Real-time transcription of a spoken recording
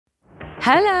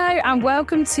Hello and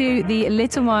welcome to the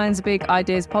Little Minds Big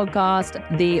Ideas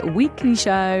podcast, the weekly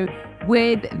show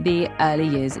with the Early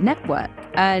Years Network.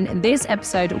 And in this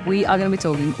episode, we are going to be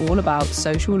talking all about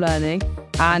social learning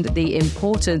and the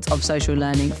importance of social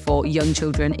learning for young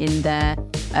children in their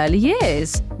early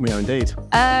years. We are indeed.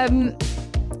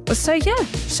 So yeah,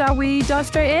 shall we dive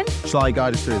straight in? Shall I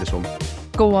guide us through this one?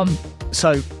 Go on.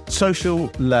 So,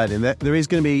 social learning. There is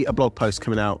going to be a blog post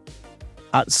coming out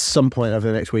at some point over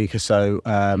the next week or so,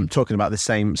 talking about the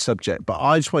same subject. But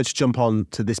I just wanted to jump on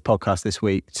to this podcast this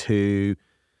week to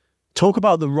talk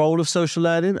about the role of social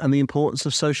learning and the importance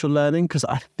of social learning, because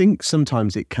I think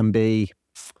sometimes it can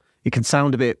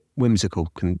sound a bit whimsical,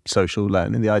 social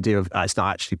learning, the idea of it's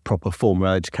not actually proper formal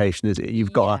education, is it?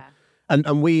 You've got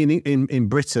and we in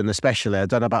Britain especially, I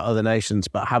don't know about other nations,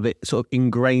 but have it sort of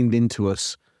ingrained into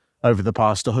us over the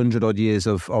past 100 odd years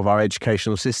of our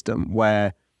educational system,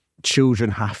 where children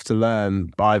have to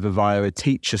learn either via a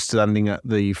teacher standing at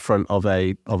the front of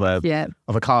a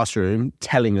classroom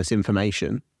telling us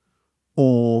information,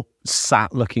 or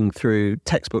sat looking through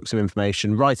textbooks of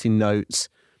information, writing notes,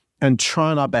 and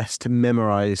trying our best to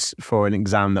memorise for an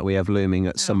exam that we have looming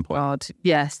at some point. God,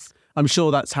 yes. I'm sure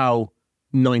that's how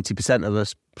 90% of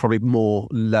us probably more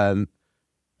learn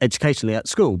educationally at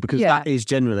school, because that is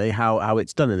generally how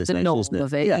it's done in this nation, isn't it?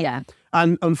 Of it, yeah.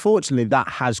 And unfortunately, that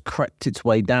has crept its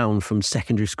way down from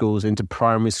secondary schools into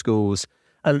primary schools,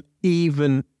 and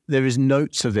even there is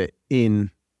notes of it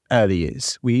in early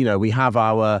years. We have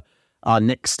our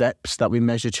next steps that we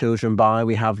measure children by.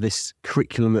 We have this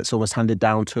curriculum that's almost handed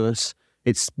down to us.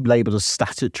 It's labelled as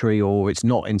statutory, or it's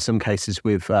not in some cases,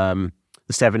 with the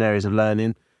 7 areas of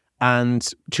learning. And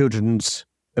children's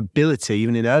ability,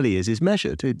 even in early years, is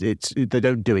measured. They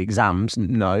don't do exams,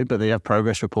 no, but they have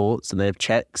progress reports and they have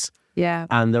checks. Yeah.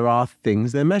 And there are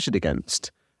things they're measured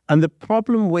against. And the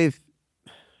problem with...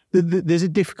 There's a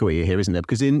difficulty here, isn't there?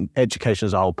 Because in education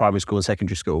as a whole, primary school and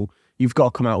secondary school, you've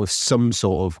got to come out with some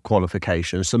sort of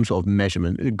qualification, some sort of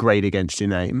measurement, a grade against your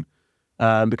name,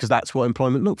 because that's what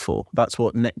employment look for. That's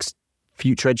what next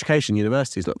future education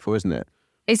universities look for, isn't it?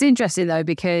 It's interesting though,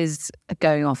 because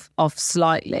going off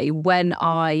slightly, when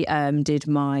I did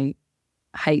my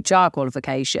HR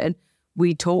qualification,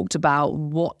 we talked about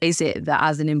what is it that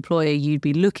as an employer you'd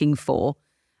be looking for.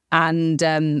 And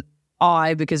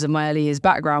I, because of my early years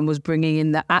background, was bringing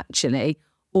in that actually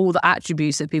all the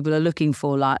attributes that people are looking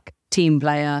for, like team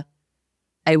player,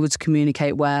 able to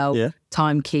communicate well,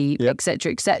 time keep,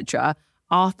 etc.,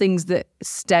 are things that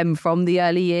stem from the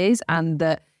early years, and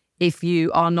that if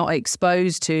you are not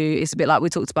exposed to, it's a bit like we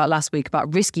talked about last week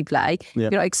about risky play. If you're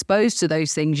not exposed to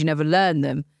those things, you never learn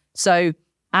them. So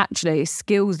actually, it's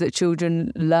skills that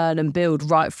children learn and build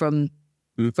right from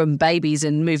babies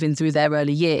and moving through their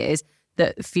early years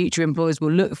that future employers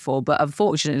will look for. But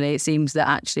unfortunately, it seems that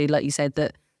actually, like you said,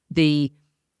 that the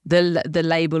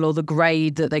label or the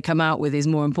grade that they come out with is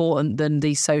more important than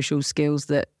these social skills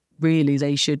that really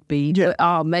they should be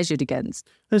are measured against.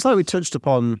 And it's like we touched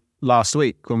upon last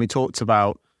week when we talked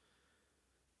about,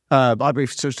 I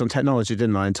briefly touched on technology,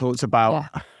 didn't I? And talked about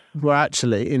where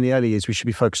actually in the early years we should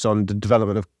be focused on the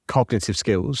development of cognitive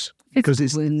skills, because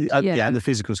it's and the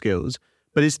physical skills.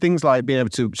 But it's things like being able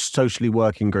to socially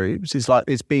work in groups.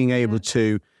 It's being able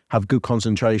to have good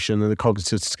concentration and the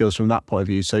cognitive skills from that point of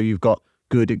view. So you've got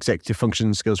good executive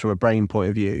function skills from a brain point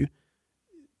of view.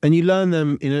 And you learn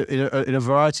them in a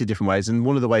variety of different ways. And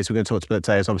one of the ways we're going to talk about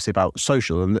today is obviously about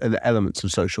social and the elements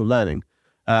of social learning.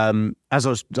 As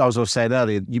I was saying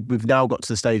earlier, we've now got to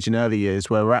the stage in early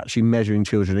years where we're actually measuring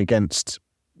children against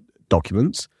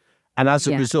documents. And as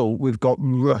a result, we've got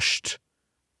rushed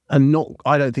and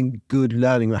I don't think, good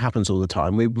learning that happens all the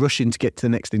time. We're rushing to get to the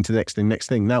next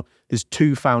thing. Now, there's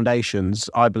two foundations,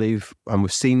 I believe, and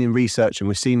we've seen in research and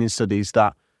we've seen in studies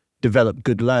that develop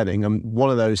good learning, and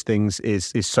one of those things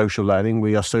is social learning.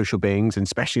 We are social beings, and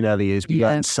especially in early years, we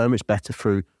learn so much better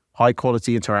through high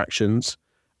quality interactions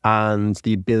and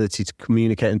the ability to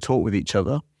communicate and talk with each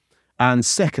other. And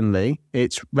secondly,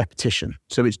 it's repetition.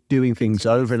 So it's doing things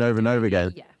over and over and over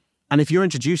again. Yeah. And if you're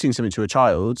introducing something to a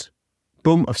child,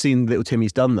 boom, I've seen little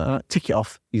Timmy's done that, tick it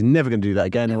off. He's never going to do that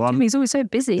again. Timmy's always so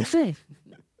busy, isn't he?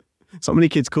 So many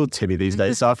kids called Timmy these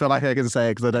days, so I feel like I can say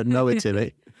it because I don't know it,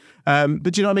 Timmy. But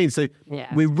do you know what I mean? So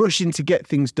we're rushing to get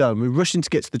things done. We're rushing to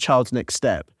get to the child's next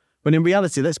step. When in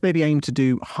reality, let's maybe aim to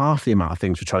do half the amount of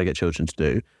things we're trying to get children to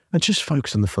do and just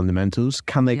focus on the fundamentals.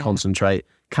 Can they concentrate?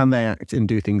 Can they act and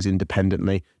do things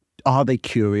independently? Are they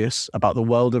curious about the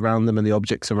world around them and the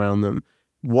objects around them?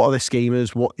 What are their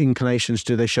schemas? What inclinations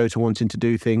do they show to wanting to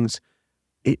do things?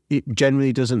 It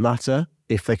generally doesn't matter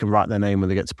if they can write their name when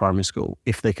they get to primary school,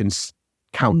 if they can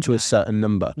count to a certain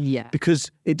number. Yeah.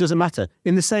 Because it doesn't matter.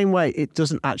 In the same way, it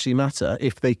doesn't actually matter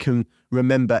if they can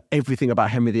remember everything about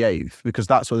Henry VIII, because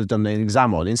that's what they've done an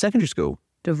exam on in secondary school.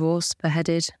 Divorced,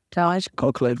 beheaded, died.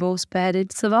 Calculate. Divorced,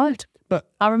 beheaded, survived. But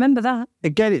I remember that.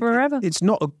 Again, forever. It's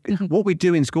not what we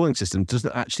do in schooling system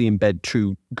doesn't actually embed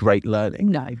true great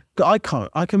learning. No. I can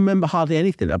remember hardly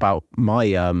anything about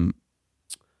my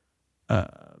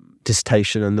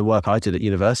dissertation and the work I did at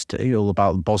university, all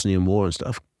about the Bosnian War and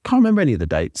stuff. Can't remember any of the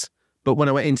dates. But when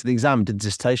I went into the exam and did the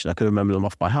dissertation, I could remember them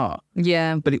off by heart.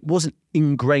 Yeah. But it wasn't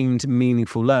ingrained,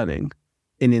 meaningful learning.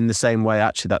 In the same way,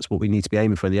 actually, that's what we need to be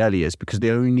aiming for in the early years, because they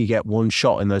only get one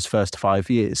shot in those first 5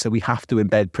 years. So we have to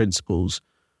embed principles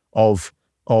of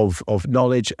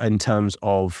knowledge in terms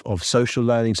of social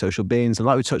learning, social beings. And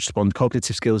like we touched upon,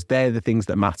 cognitive skills, they're the things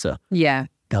that matter. Yeah.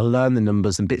 They'll learn the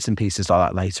numbers and bits and pieces like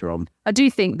that later on. I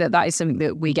do think that is something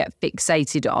that we get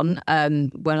fixated on.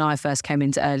 When I first came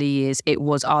into early years, it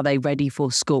was, are they ready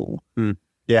for school?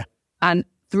 Yeah. And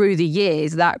through the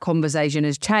years, that conversation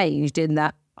has changed in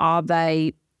that, are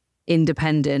they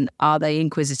independent? Are they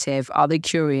inquisitive? Are they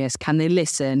curious? Can they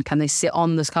listen? Can they sit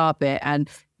on this carpet and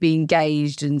be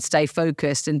engaged and stay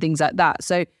focused and things like that?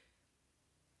 So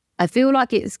I feel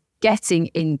like it's getting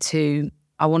into,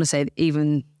 I want to say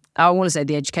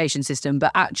the education system,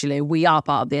 but actually we are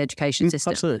part of the education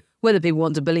system. Absolutely. Whether people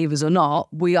want to believe us or not,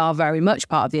 we are very much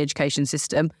part of the education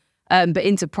system. But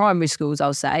into primary schools,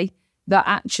 I'll say that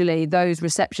actually those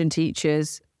reception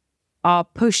teachers are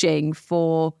pushing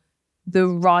for the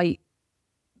right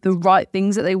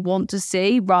things that they want to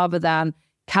see, rather than,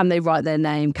 can they write their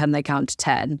name? Can they count to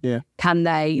 10? Yeah. Can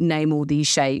they name all these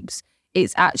shapes?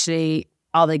 It's actually,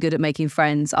 are they good at making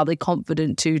friends? Are they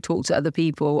confident to talk to other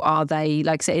people? Are they,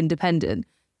 like, say, independent?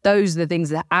 Those are the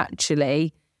things that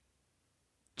actually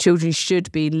children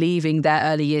should be leaving their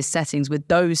early years settings with,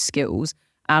 those skills.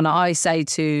 And I say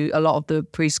to a lot of the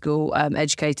preschool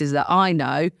educators that I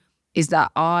know, is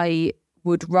that I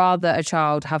would rather a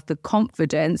child have the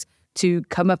confidence to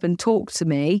come up and talk to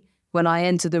me when I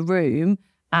enter the room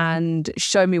and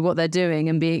show me what they're doing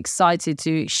and be excited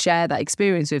to share that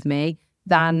experience with me,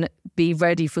 than be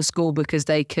ready for school because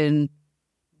they can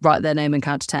write their name and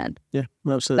count to 10. Yeah,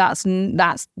 absolutely.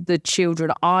 That's the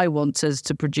children I want us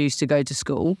to produce to go to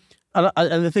school.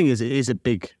 And the thing is, it's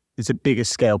a bigger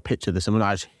scale picture. This, I'm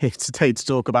not actually here today to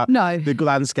talk about the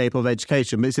landscape of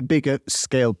education, but it's a bigger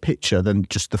scale picture than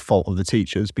just the fault of the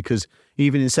teachers, because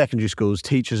even in secondary schools,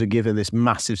 teachers are given this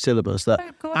massive syllabus that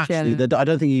I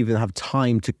don't think you even have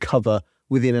time to cover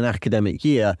within an academic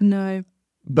year. No.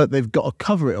 But they've got to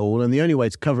cover it all, and the only way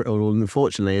to cover it all,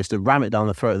 unfortunately, is to ram it down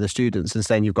the throat of the students and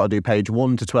saying you've got to do page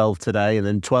 1 to 12 today, and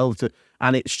then 12 to...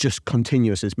 And it's just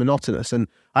continuous, it's monotonous. And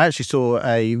I actually saw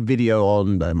a video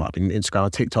on, it might be Instagram or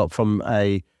TikTok, from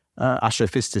a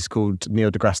astrophysicist called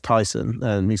Neil deGrasse Tyson,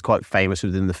 and he's quite famous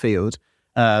within the field.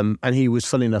 And he was,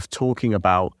 funny enough, talking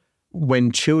about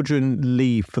when children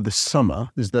leave for the summer,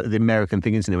 there's the American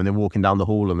thing, isn't it, when they're walking down the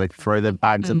hall and they throw their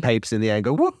bags of papers in the air and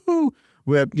go, woohoo!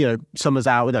 Where, summer's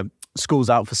out, school's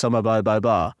out for summer, blah, blah,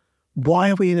 blah. Why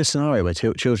are we in a scenario where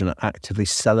children are actively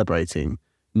celebrating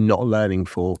not learning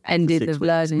for ended of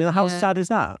learning? How sad is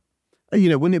that?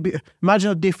 Wouldn't it be? Imagine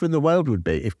how different the world would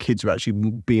be if kids were actually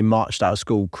being marched out of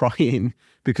school crying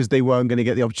because they weren't going to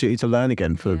get the opportunity to learn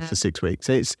again for 6 weeks.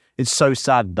 It's so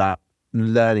sad that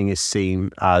learning is seen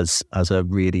as a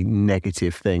really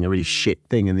negative thing, a really shit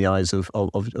thing in the eyes of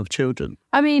children.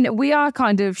 I mean, we are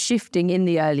kind of shifting in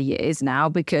the early years now,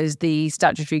 because the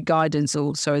statutory guidance, the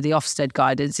Ofsted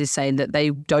guidance, is saying that they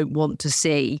don't want to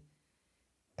see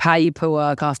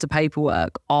paperwork after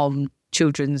paperwork on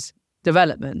children's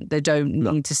development. They don't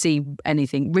need to see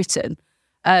anything written.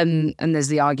 And there's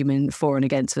the argument for and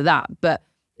against for that. But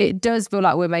it does feel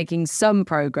like we're making some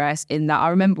progress in that. I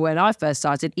remember when I first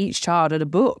started, each child had a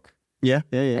book. Yeah.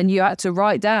 And you had to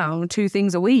write down 2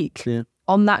 things a week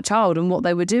on that child and what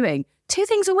they were doing. 2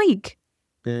 things a week.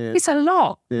 Yeah. It's a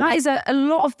lot. Yeah. That is a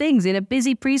lot of things in a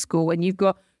busy preschool when you've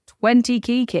got 20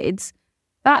 key kids.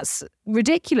 That's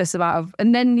ridiculous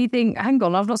and then you think, hang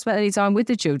on, I've not spent any time with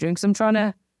the children because I'm trying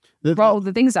to write all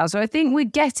the things down. So I think we're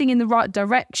getting in the right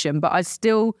direction, but I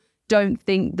still don't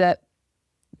think that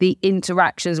the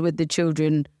interactions with the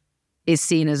children is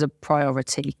seen as a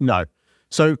priority. No.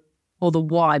 So... Or the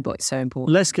why, but it's so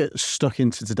important. Let's get stuck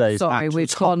into today's actual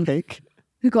topic.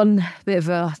 We've gone a bit of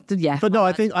a... Yeah. But no,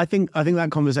 I think that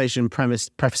conversation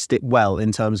prefaced it well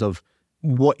in terms of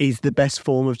what is the best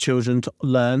form of children to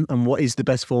learn and what is the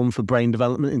best form for brain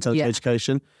development in terms of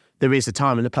education. There is a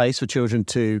time and a place for children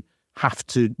to have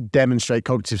to demonstrate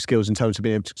cognitive skills in terms of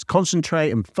being able to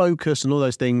concentrate and focus and all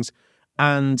those things.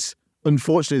 And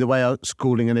unfortunately, the way our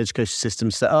schooling and education system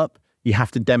is set up, you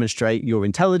have to demonstrate your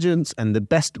intelligence, and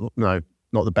the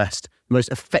most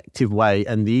effective way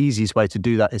and the easiest way to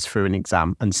do that is through an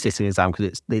exam and sitting an exam,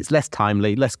 because it's less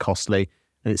timely, less costly,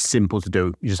 and it's simple to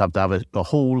do. You just have to have a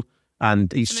hall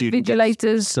and each student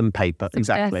gets some paper.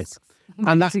 Exactly.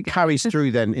 And that carries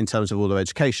through then in terms of all of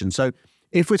education. So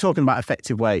if we're talking about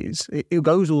effective ways, it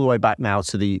goes all the way back now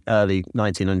to the early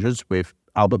 1900s with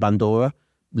Albert Bandura,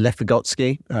 Lev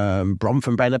Vygotsky,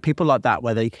 Bronfenbrenner, people like that,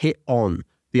 where they hit on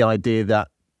the idea that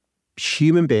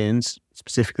human beings,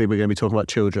 specifically we're going to be talking about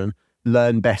children,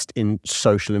 learn best in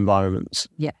social environments.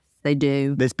 Yes, they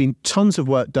do. There's been tons of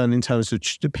work done in terms of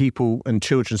people and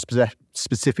children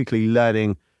specifically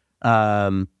learning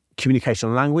communication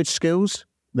and language skills.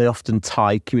 They often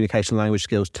tie communication and language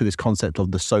skills to this concept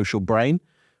of the social brain.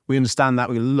 We understand that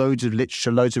with loads of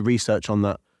literature, loads of research on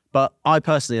that. But I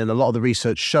personally, and a lot of the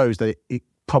research shows that it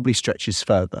probably stretches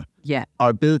further. Yeah.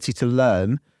 Our ability to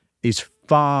learn is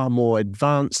far more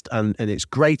advanced and it's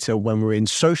greater when we're in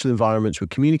social environments, we're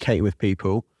communicating with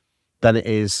people, than it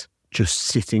is just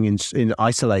sitting in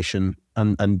isolation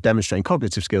and demonstrating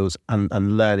cognitive skills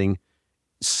and learning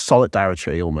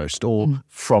solidarity almost, or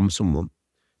from someone.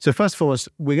 So first and foremost,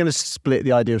 we're going to split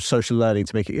the idea of social learning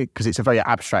to make it, because it's a very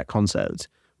abstract concept.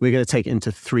 We're going to take it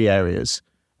into 3 areas,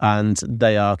 and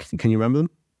they are, can you remember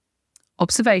them?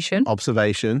 Observation.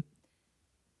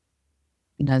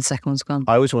 No, the second one's gone.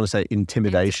 I always want to say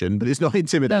intimidation, but it's not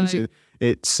intimidation. No.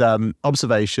 It's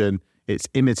observation, it's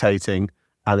imitating,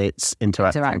 and it's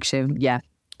interaction. Yeah.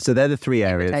 So they're the 3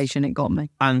 areas. Imitation, it got me.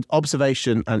 And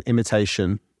observation and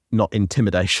imitation, not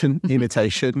intimidation,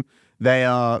 imitation, they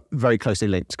are very closely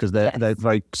linked, because they're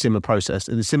very similar process.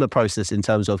 And the similar process in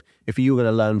terms of, if you were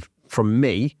going to learn from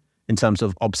me in terms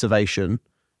of observation,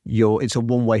 it's a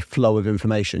one-way flow of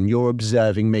information. You're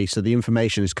observing me, so the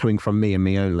information is coming from me and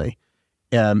me only.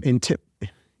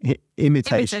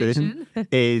 Imitation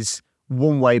is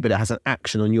one way, but it has an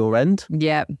action on your end.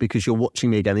 Yeah. Because you're watching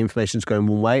me again, the information's going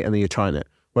one way and then you're trying it.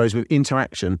 Whereas with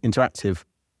interactive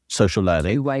social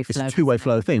learning, it's a two-way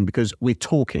flow thing, because we're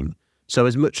talking. So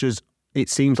as much as it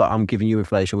seems like I'm giving you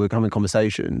information, we're having a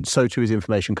conversation, so too is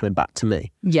information coming back to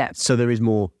me. Yeah. So there is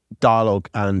more dialogue,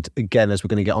 and again, as we're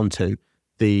going to get onto,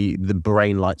 the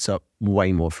brain lights up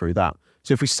way more through that.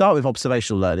 So if we start with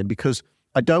observational learning, because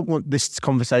I don't want this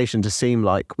conversation to seem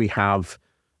like we have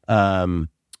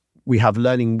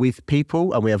learning with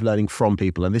people and we have learning from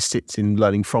people, and this sits in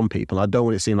learning from people. I don't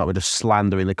want it to seem like we're just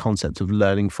slandering the concept of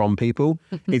learning from people.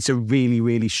 It's a really,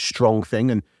 really strong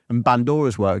thing, and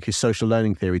Bandura's work, his social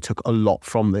learning theory, took a lot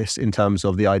from this in terms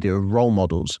of the idea of role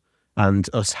models, and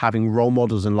us having role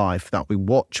models in life that we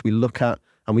watch, we look at,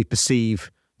 and we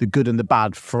perceive the good and the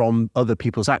bad from other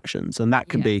people's actions. And that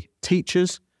can be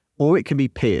teachers, or it can be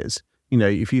peers. You know,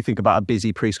 if you think about a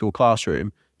busy preschool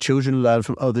classroom, children learn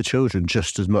from other children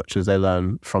just as much as they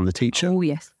learn from the teacher. Oh,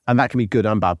 yes. And that can be good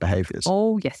and bad behaviours.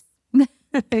 Oh, yes.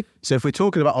 So if we're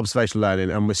talking about observational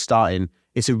learning and we're starting,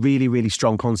 it's a really, really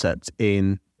strong concept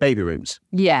in baby rooms.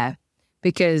 Yeah,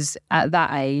 because at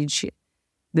that age,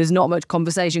 there's not much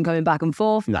conversation coming back and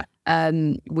forth. No.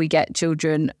 We get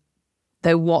children,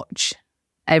 they watch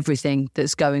everything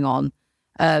that's going on.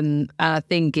 And I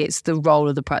think it's the role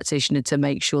of the practitioner to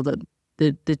make sure that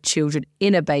the children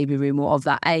in a baby room or of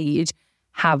that age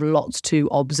have lots to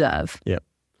observe. Yeah.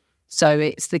 So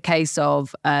it's the case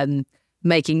of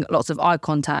making lots of eye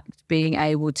contact, being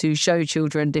able to show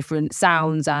children different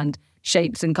sounds and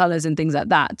shapes and colours and things like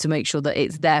that, to make sure that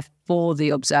it's there for the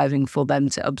observing, for them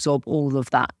to absorb all of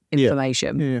that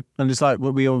information. Yeah. And it's like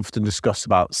what we often discuss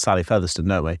about Sally Featherston,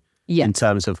 don't we? Yeah. In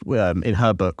terms of, in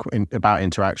her book about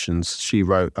interactions, she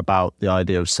wrote about the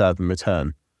idea of serve and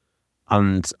return.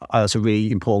 And that's a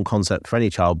really important concept for any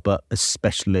child, but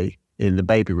especially in the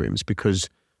baby rooms, because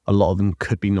a lot of them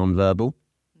could be non-verbal,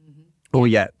 or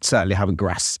yet certainly haven't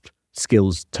grasped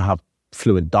skills to have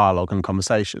fluent dialogue and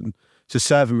conversation. So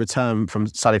serve and return from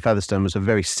Sally Featherston was a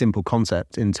very simple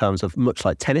concept in terms of, much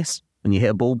like tennis, when you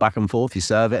hit a ball back and forth, you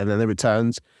serve it and then it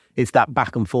returns. It's that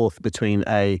back and forth between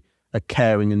a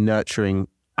caring and nurturing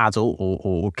adult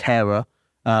or carer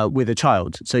with a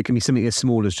child. So it can be something as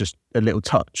small as just a little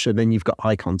touch, and then you've got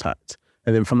eye contact.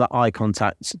 And then from that eye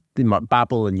contact, they might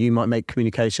babble and you might make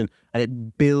communication, and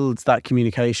it builds that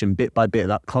communication bit by bit,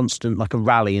 that constant, like a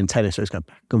rally in tennis, where it's going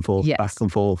back and forth, back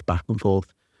and forth, back and forth.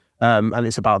 And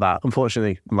it's about that.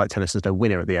 Unfortunately, like tennis, there's no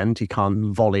winner at the end. You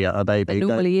can't volley at a baby. But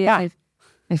normally,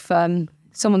 if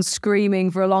someone's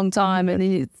screaming for a long time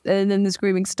and then the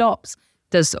screaming stops,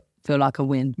 it does feel like a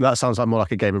win. That sounds like more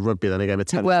like a game of rugby than a game of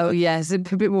tennis. Well, yes, a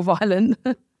bit more violent.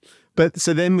 But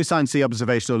so then we're starting to see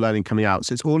observational learning coming out.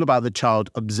 So it's all about the child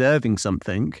observing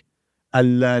something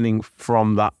and learning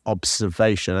from that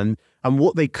observation. And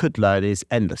what they could learn is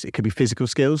endless. It could be physical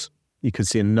skills. You could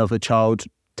see another child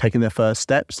taking their first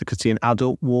steps. They could see an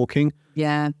adult walking.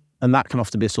 Yeah. And that can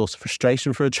often be a source of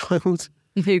frustration for a child.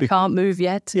 Who can't move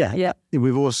yet. Yeah.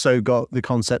 We've also got the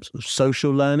concepts of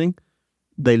social learning.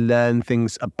 They learn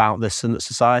things about their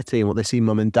society and what they see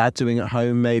mum and dad doing at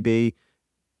home, maybe.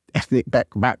 Ethnic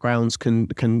backgrounds can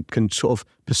sort of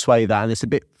persuade that. And it's a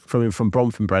bit from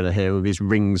Bronfenbrenner here with his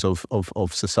rings of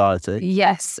society.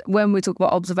 Yes. When we talk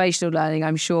about observational learning,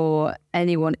 I'm sure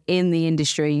anyone in the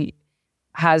industry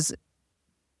has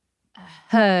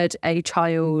heard a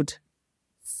child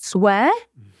swear.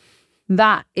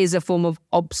 That is a form of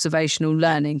observational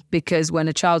learning, because when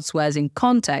a child swears in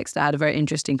context, I had a very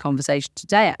interesting conversation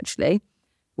today, actually,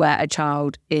 where a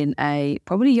child in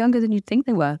probably younger than you'd think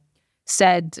they were,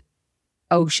 said,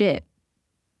 "Oh shit,"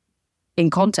 in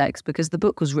context because the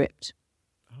book was ripped.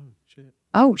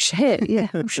 Oh shit, yeah,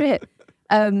 oh shit.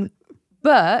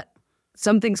 But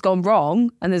something's gone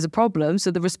wrong and there's a problem.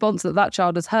 So the response that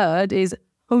child has heard is,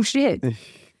 "Oh shit."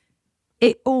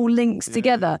 It all links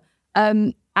together.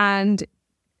 And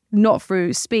not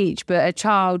through speech, but a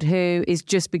child who is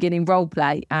just beginning role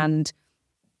play and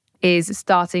is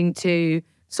starting to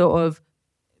sort of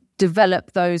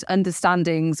develop those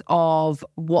understandings of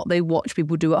what they watch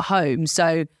people do at home.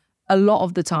 So a lot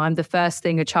of the time, the first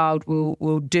thing a child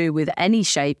will do with any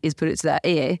shape is put it to their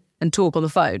ear and talk on the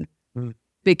phone.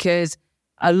 Because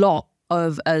a lot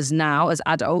of us now as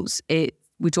adults,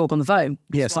 we talk on the phone.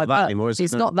 Yeah, it's not that anymore, is it?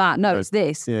 It's not that. No, it's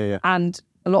this. Yeah. And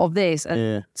a lot of this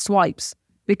and swipes.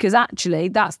 Because actually,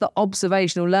 that's the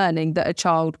observational learning that a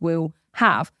child will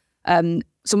have.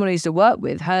 Someone I used to work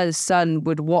with, her son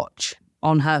would watch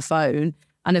on her phone,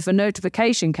 and if a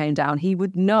notification came down, he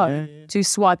would know to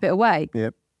swipe it away.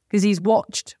 Yep. Because he's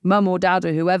watched mum or dad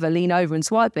or whoever lean over and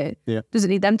swipe it. Yeah. Doesn't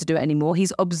need them to do it anymore.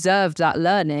 He's observed that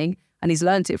learning, and he's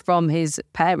learnt it from his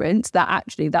parents that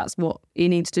actually that's what he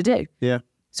needs to do. Yeah.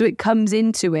 So it comes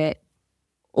into it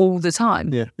all the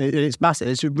time. Yeah, it's massive.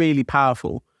 It's really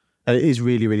powerful. And it is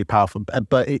really, really powerful.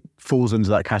 But it falls under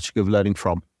that category of learning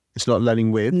from. It's not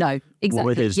learning with. No, exactly.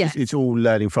 What it is, yeah. It's all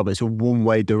learning from. It's a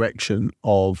one-way direction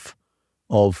of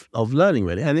learning,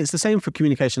 really. And it's the same for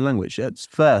communication language. At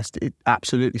first, it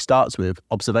absolutely starts with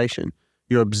observation.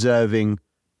 You're observing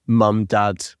mum,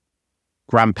 dad,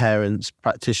 grandparents,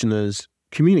 practitioners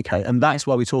communicate. And that's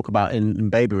why we talk about in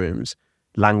baby rooms,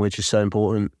 language is so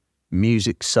important.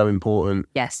 Music's so important.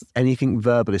 Yes. Anything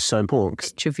verbal is so important.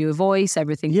 Pitch of your voice,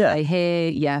 everything they hear.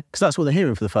 Yeah. Because that's what they're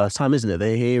hearing for the first time, isn't it?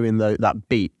 They're hearing that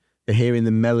beat. They're hearing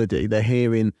the melody. They're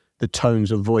hearing the tones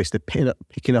of voice. They're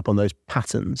picking up on those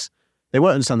patterns. They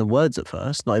won't understand the words at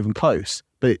first, not even close.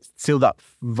 But it's still that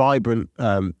vibrant,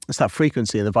 it's that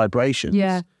frequency and the vibrations.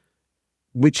 Yeah.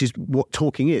 Which is what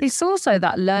talking is. It's also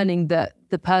that learning that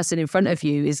the person in front of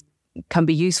you can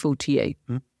be useful to you.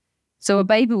 Mm-hmm. So a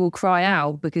baby will cry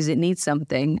out because it needs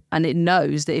something, and it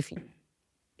knows that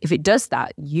if it does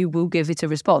that, you will give it a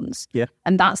response. Yeah.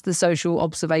 And that's the social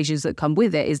observations that come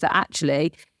with it, is that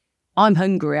actually, I'm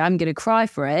hungry, I'm going to cry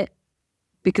for it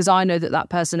because I know that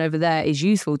person over there is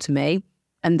useful to me,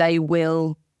 and they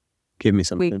will give me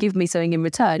something in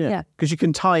return. Yeah. Because you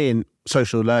can tie in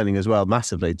social learning as well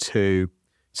massively to,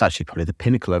 it's actually probably the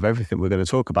pinnacle of everything we're going to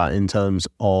talk about in terms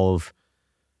of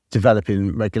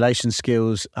developing regulation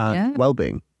skills and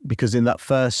well-being. Because in that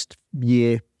first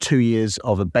year, 2 years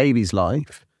of a baby's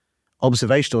life,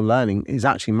 observational learning is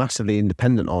actually massively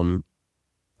independent on,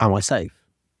 am I safe?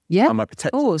 Yeah. Am I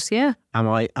protected? Of course, yeah. Am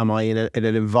I in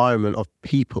an environment of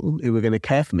people who are going to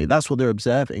care for me? That's what they're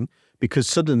observing. Because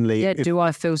suddenly... Yeah, do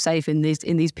I feel safe in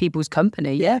these people's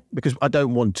company? Yeah. Because I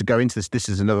don't want to go into this. This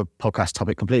is another podcast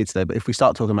topic completely today. But if we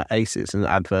start talking about ACEs and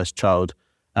adverse child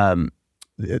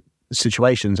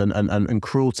situations and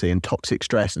cruelty and toxic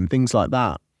stress and things like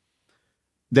that,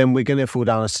 then we're going to fall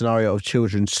down a scenario of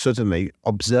children suddenly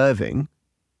observing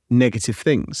negative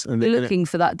things. And they're looking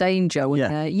for that danger.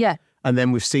 Yeah. And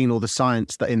then we've seen all the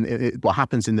science that what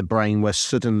happens in the brain where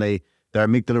suddenly their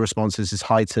amygdala responses is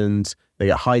heightened. They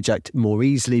get hijacked more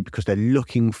easily because they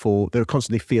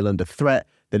constantly feel under threat.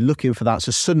 They're looking for that.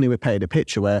 So suddenly we're painting a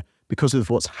picture where, because of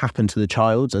what's happened to the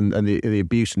child and the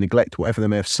abuse and neglect, whatever they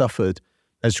may have suffered,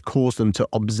 has caused them to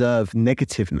observe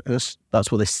negativeness.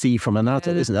 That's what they see from an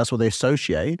adult, isn't it? That's what they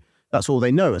associate. That's all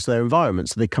they know. It's their environment.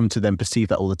 So they come to then perceive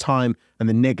that all the time. And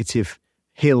the negative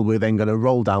hill, we're then going to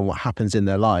roll down what happens in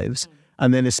their lives.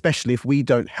 And then especially if we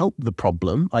don't help the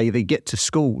problem, i.e. they get to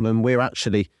school and we're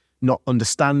actually not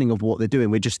understanding of what they're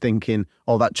doing. We're just thinking,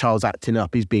 oh, that child's acting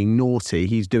up, he's being naughty,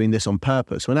 he's doing this on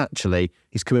purpose. When actually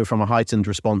he's coming from a heightened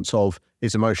response of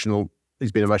he's been emotionally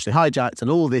hijacked and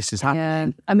all this is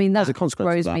happening. Yeah, I mean, that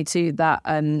throws me to that.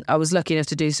 I was lucky enough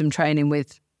to do some training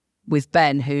with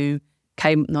Ben, who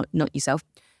came, not yourself,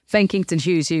 Ben Kingston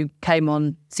Hughes, who came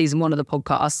on season 1 of the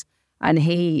podcast. And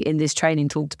he, in this training,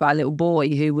 talked about a little boy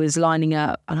who was lining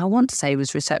up, and I want to say it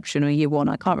was reception or year 1,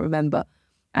 I can't remember.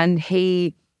 And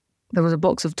there was a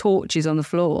box of torches on the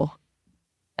floor,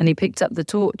 and he picked up the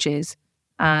torches,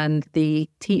 and the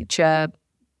teacher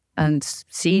and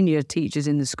senior teachers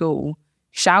in the school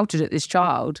shouted at this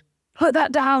child, "Put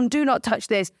that down, do not touch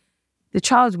this." The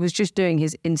child was just doing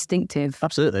his instinctive.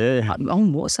 Absolutely, yeah.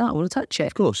 Oh, what's that? I want to touch it.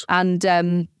 Of course. And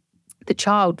the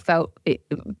child felt it.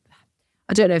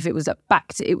 I don't know if it was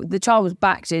the child was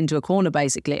backed into a corner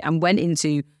basically and went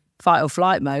into fight or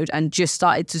flight mode and just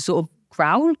started to sort of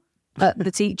growl at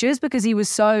the teachers because he was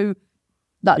so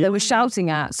they were shouting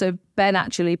at. So Ben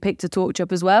actually picked a torch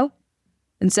up as well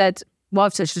and said, "Well,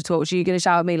 I've touched a torch. Are you going to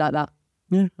shout at me like that?"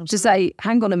 Yeah. To say,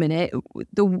 hang on a minute,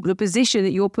 the position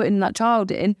that you're putting that child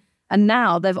in, and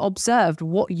now they've observed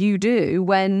what you do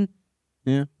when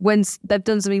they've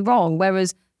done something wrong.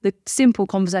 Whereas the simple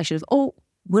conversation of, "Oh,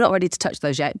 we're not ready to touch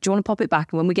those yet. Do you want to pop it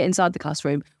back? And when we get inside the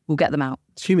classroom, we'll get them out."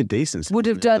 It's human decency. Would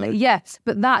have done it, yes.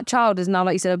 But that child has now,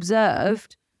 like you said,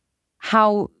 observed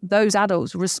how those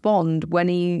adults respond when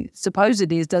he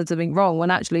supposedly has done something wrong,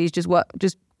 when actually he's just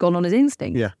gone on his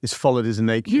instinct. Yeah, he's followed his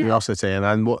innate curiosity,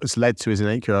 and what's led to his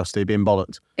innate curiosity being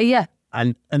bollocked. Yeah.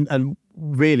 And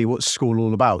really, what's school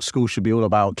all about? School should be all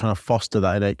about trying to foster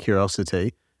that innate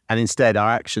curiosity, and instead our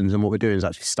actions and what we're doing is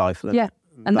actually stifling. Yeah.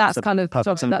 And that's kind of,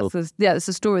 it's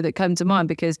a story that came to mind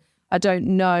because I don't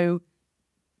know.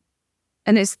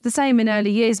 And it's the same in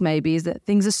early years maybe, is that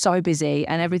things are so busy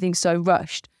and everything's so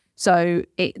rushed. So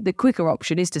the quicker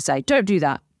option is to say, don't do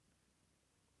that.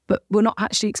 But we're not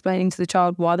actually explaining to the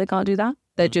child why they can't do that.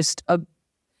 They're just,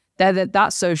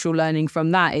 that social learning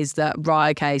from that is that,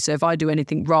 right, okay, so if I do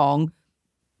anything wrong,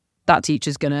 that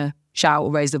teacher's going to shout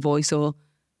or raise the voice, or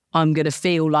I'm going to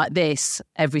feel like this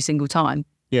every single time.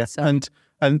 Yeah, so. And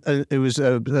it was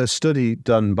a study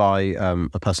done by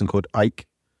a person called Ike.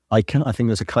 I think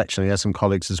there's a collection. He has some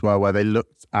colleagues as well, where they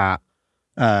looked at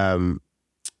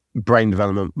brain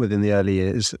development within the early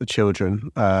years of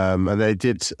children, and they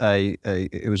did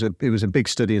it was a big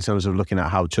study in terms of looking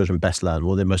at how children best learn,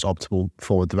 what their most optimal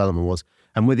form of development was.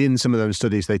 And within some of those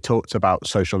studies, they talked about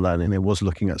social learning. It was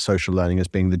looking at social learning as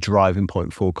being the driving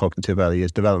point for cognitive early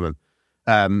years development.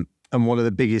 And one of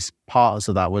the biggest parts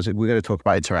of that was, we're going to talk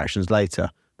about interactions later,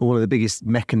 but one of the biggest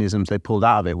mechanisms they pulled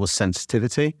out of it was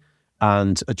sensitivity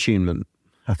and attunement.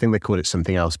 I think they called it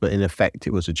something else, but in effect,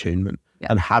 it was attunement. Yeah.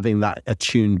 And having that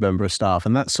attuned member of staff.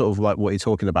 And that's sort of like what you're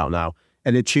talking about now.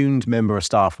 An attuned member of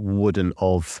staff wouldn't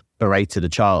have berated a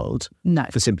child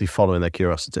for simply following their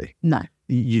curiosity. No.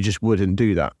 You just wouldn't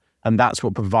do that. And that's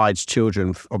what provides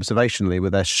children observationally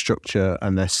with their structure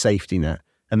and their safety net.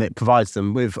 And it provides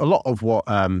them with a lot of what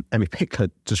Emmy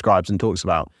Pickler describes and talks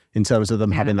about in terms of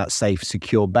them having that safe,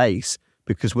 secure base.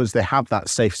 Because once they have that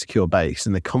safe, secure base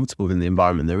and they're comfortable in the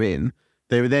environment they're in,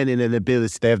 they're then in an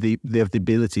ability. They have the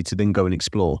ability to then go and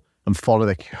explore and follow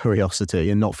their curiosity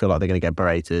and not feel like they're going to get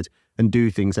berated and do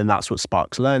things. And that's what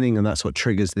sparks learning, and that's what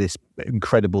triggers this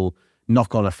incredible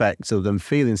knock-on effect of them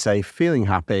feeling safe, feeling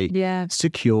happy,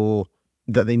 secure,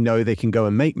 that they know they can go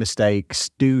and make mistakes,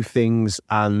 do things,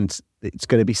 and it's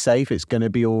going to be safe, it's going to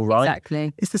be all right.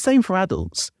 Exactly. It's the same for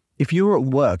adults. If you're at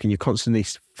work and you're constantly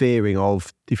fearing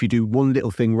of, if you do one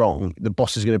little thing wrong, the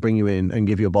boss is going to bring you in and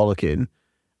give you a bollocking,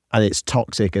 and it's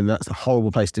toxic and that's a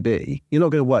horrible place to be, you're not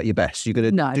going to work your best. You're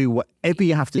going to do whatever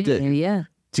you have to do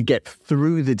to get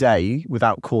through the day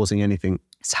without causing anything.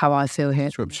 It's how I feel here.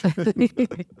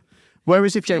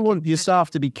 Whereas if you want your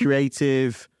staff to be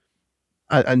creative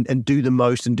and do the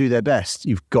most and do their best,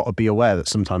 you've got to be aware that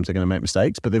sometimes they're going to make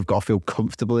mistakes, but they've got to feel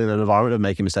comfortable in an environment of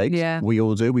making mistakes. Yeah. We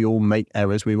all do. We all make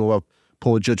errors. We all have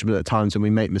poor judgment at times when we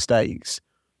make mistakes.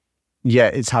 Yeah,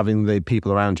 it's having the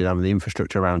people around you, having the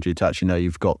infrastructure around you to actually know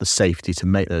you've got the safety to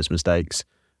make those mistakes.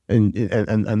 And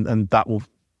that will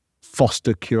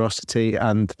foster curiosity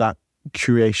and that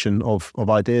creation of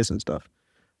ideas and stuff.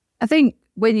 I think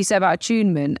when you say about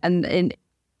attunement, and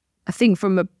I think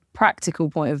from a practical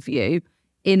point of view,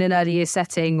 in an early year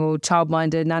setting or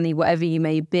childminder, nanny, whatever you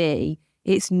may be,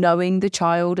 it's knowing the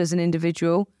child as an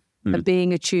individual and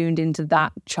being attuned into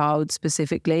that child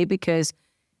specifically, because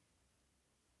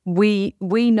we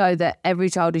know that every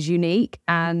child is unique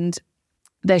and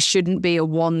there shouldn't be a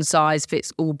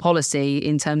one-size-fits-all policy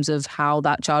in terms of how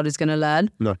that child is going to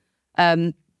learn. No.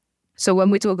 So when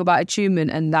we talk about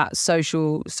attunement and that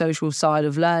social side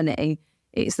of learning,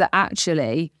 it's that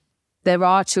actually there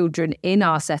are children in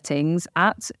our settings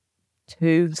at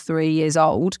 2-3 years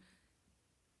old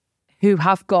who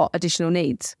have got additional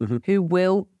needs, who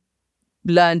will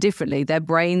learn differently. Their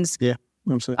brains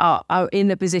are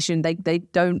in a position they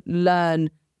don't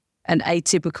learn an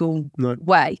atypical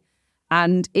way.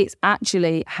 And it's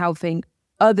actually helping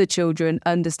other children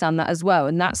understand that as well.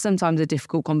 And that's sometimes a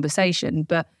difficult conversation,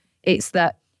 but it's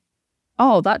that,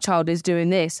 that child is doing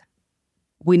this.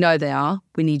 We know they are.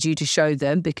 We need you to show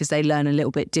them because they learn a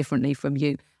little bit differently from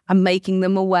you. And making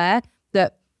them aware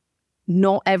that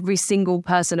not every single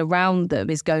person around them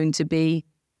is going to be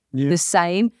the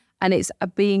same. And it's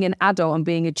being an adult and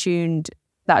being attuned,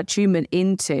 that attunement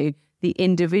into the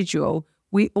individual.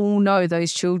 We all know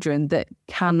those children that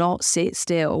cannot sit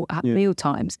still at meal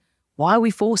times. Why are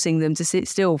we forcing them to sit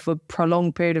still for a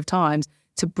prolonged period of times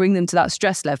to bring them to that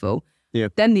stress level?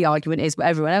 Then the argument is, well,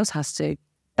 everyone else has to.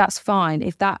 That's fine.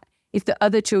 If the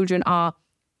other children are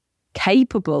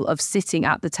capable of sitting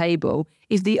at the table,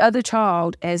 if the other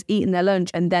child has eaten their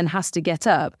lunch and then has to get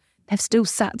up, they've still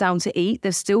sat down to eat.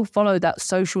 They've still followed that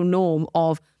social norm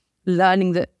of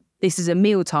learning that this is a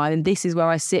mealtime and this is where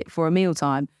I sit for a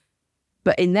mealtime.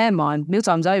 But in their mind,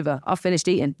 mealtime's over. I've finished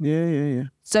eating. Yeah.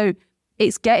 So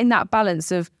it's getting that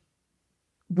balance of,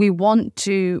 we want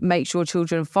to make sure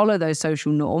children follow those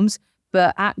social norms,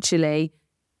 but actually,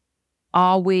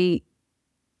 are the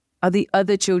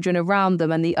other children around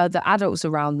them and the other adults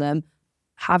around them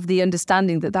have the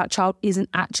understanding that child isn't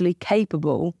actually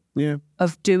capable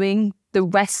of doing the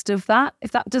rest of that?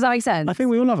 Does that make sense? I think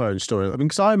we all have our own story. I mean,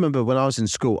 because I remember when I was in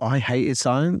school, I hated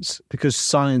science because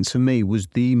science for me was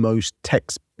the most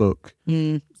textbook.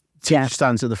 Teacher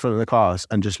stands at the front of the class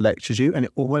and just lectures you, and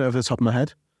it all went over the top of my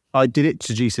head. I did it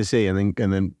to GCSE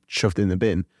and then shoved it in the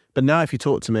bin. But now if you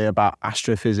talk to me about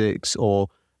astrophysics or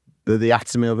the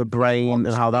anatomy of a brain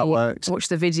and how that works. Watch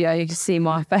the video, you can see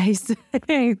my face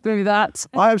through that.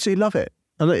 I absolutely love it.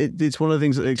 And it's one of the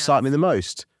things that excite me the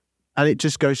most. And it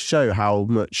just goes to show how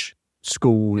much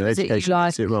school and education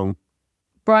gets it wrong.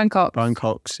 Brian Cox.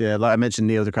 Like I mentioned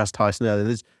Neil deGrasse Tyson earlier.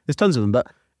 There's tons of them, but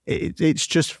it's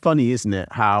just funny, isn't it?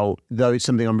 How, though it's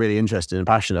something I'm really interested and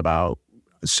passionate about,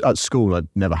 at school I'd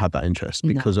never had that interest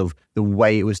because of the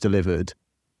way it was delivered.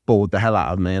 Bored the hell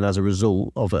out of me, and as a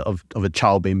result of a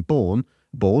child being born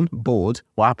bored,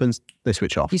 what happens? They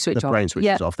switch off. The brain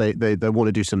switches off. They want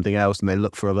to do something else, and they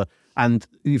look for other. And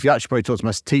if you actually probably talk to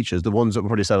my teachers, the ones that would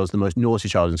probably say I was the most naughty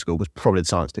child in school was probably the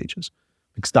science teachers,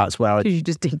 because that's where you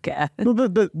just didn't care. No,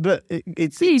 but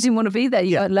it's you didn't want to be there.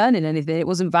 You weren't learning anything. It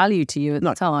wasn't value to you at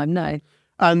the time. No.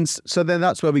 And so then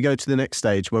that's where we go to the next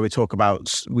stage, where we talk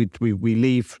about we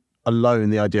leave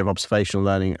alone the idea of observational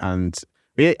learning. And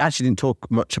we actually didn't talk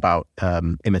much about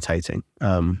imitating.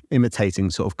 Imitating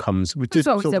sort of comes with just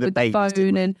sort of with the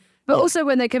phone, but also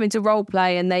when they come into role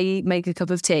play and they make a cup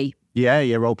of tea. Yeah,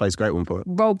 role play is a great one for it.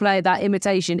 Role play, that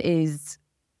imitation is,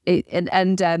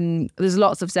 there's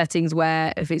lots of settings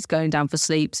where if it's going down for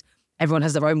sleeps, everyone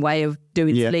has their own way of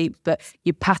doing sleep. But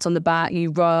you pat on the back,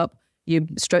 you rub, you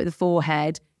stroke the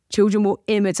forehead. Children will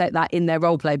imitate that in their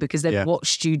role play because they've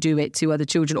watched you do it to other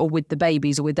children or with the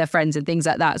babies or with their friends and things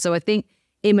like that. So I think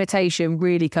imitation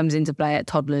really comes into play at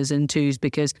toddlers and twos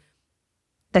because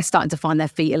they're starting to find their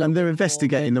feet a little. And they're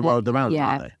investigating the world around them,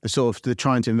 aren't they? They're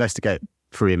trying to investigate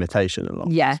through imitation a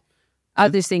lot. Yeah. I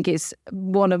just think it's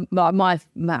one of my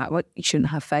you shouldn't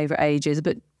have favourite ages,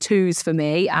 but twos for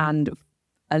me, and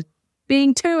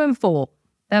being 2 and 4,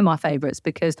 they're my favourites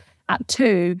because at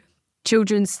 2,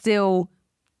 children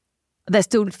they're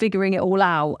still figuring it all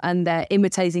out and they're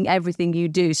imitating everything you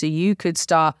do. So you could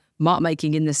start mark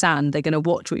making in the sand. They're going to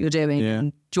watch what you're doing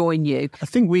and join you. I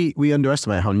think we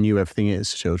underestimate how new everything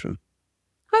is to children.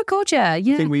 Oh God, yeah. I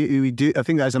think we do. I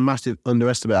think there's a massive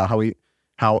underestimate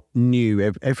how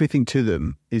new everything to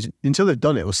them is until they've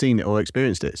done it or seen it or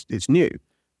experienced it. It's new.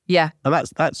 Yeah. And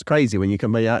that's crazy when you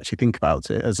actually think about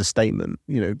it as a statement,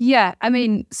 you know. Yeah. I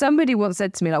mean, somebody once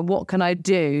said to me, like, what can I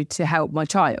do to help my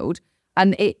child?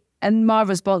 And my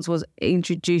response was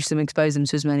introduce them, expose them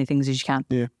to as many things as you can.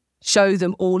 Yeah. Show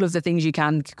them all of the things you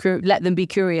can. Let them be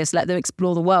curious. Let them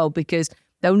explore the world because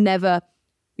you'll never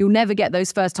get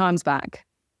those first times back.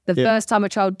 The first time a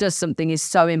child does something is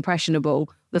so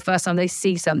impressionable. The first time they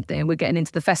see something, we're getting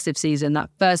into the festive season, that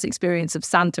first experience of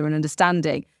Santa and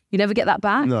understanding, you never get that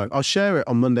back. No, I'll share it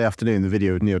on Monday afternoon, the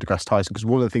video with Neil deGrasse Tyson, because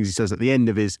one of the things he says at the end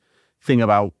of his thing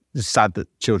about it's sad that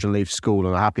children leave school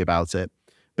and are happy about it.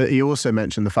 But he also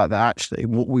mentioned the fact that actually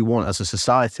what we want as a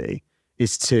society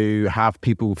is to have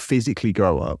people physically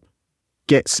grow up,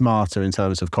 get smarter in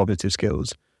terms of cognitive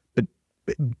skills, but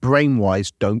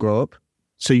brain-wise, don't grow up.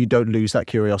 So you don't lose that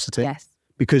curiosity. Yes.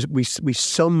 Because we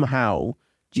somehow...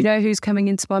 Do you know who's coming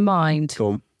into my mind?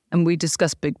 Cool. And we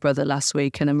discussed Big Brother last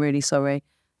week, and I'm really sorry.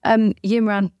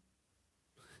 Yimran.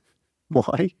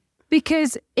 Why?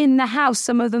 Because in the house,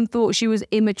 some of them thought she was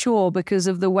immature because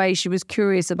of the way she was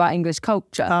curious about English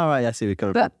culture. Oh, right, I see where you're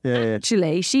coming But from.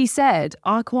 actually, she said,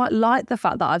 I quite like the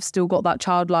fact that I've still got that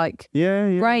childlike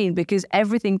brain, because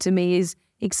everything to me is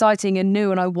exciting and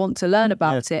new, and I want to learn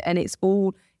about it, and it's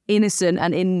all innocent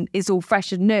and it's all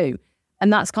fresh and new.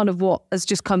 And that's kind of what has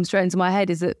just come straight into my head,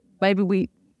 is that maybe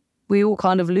we all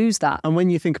kind of lose that. And when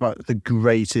you think about the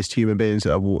greatest human beings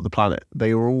that have walked the planet,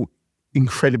 they are all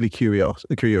incredibly curious.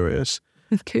 They're curious.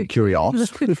 They're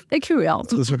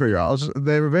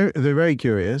very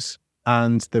curious,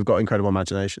 and they've got incredible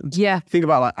imaginations. Yeah. Think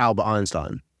about like Albert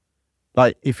Einstein.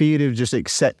 Like if he'd have just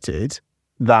accepted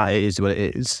that it is what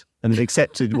it is, and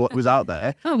accepted what was out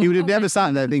there, he would have never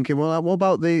sat there thinking, well, what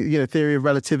about the theory of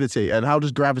relativity and how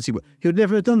does gravity work? He would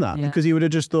never have done that because he would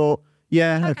have just thought,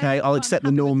 okay, I'll accept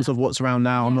the norms of what's around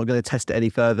now. I'm not going to test it any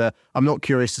further. I'm not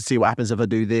curious to see what happens if I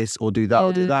do this or do that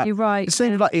or do that. You're right. The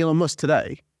same with like Elon Musk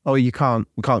today. Oh, we can't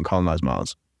colonize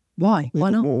Mars. Why?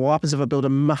 Why not? What happens if I build a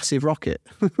massive rocket?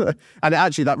 And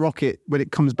actually that rocket, when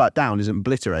it comes back down, isn't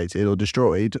obliterated or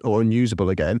destroyed or unusable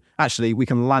again. Actually, we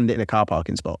can land it in a car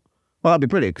parking spot. Well, that'd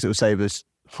be brilliant because it would save us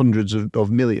hundreds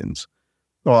of millions.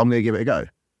 Well, I'm going to give it a go.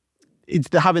 It's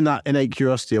having that innate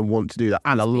curiosity and want to do that,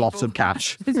 and a lot of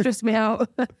cash. It stressed me out.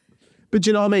 But do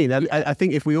you know what I mean? I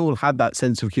think if we all had that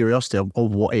sense of curiosity of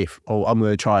what if, I'm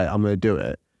going to try it, I'm going to do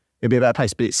it, it'd be a better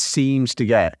place. But it seems to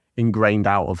get ingrained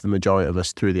out of the majority of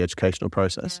us through the educational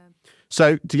process. Yeah.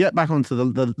 So to get back onto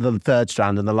the third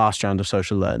strand and the last strand of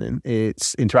social learning,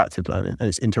 it's interactive learning and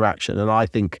it's interaction. And I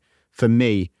think for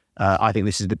me, I think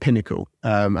this is the pinnacle.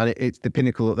 And it's the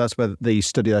pinnacle. That's where the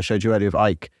study I showed you earlier of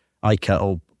Ike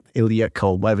or Ilya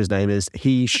or whatever his name is,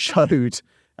 he showed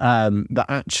that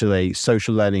actually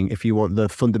social learning, if you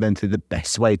want fundamentally the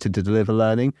best way to deliver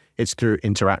learning, it's through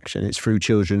interaction. It's through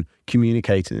children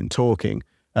communicating and talking.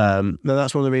 And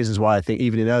that's one of the reasons why I think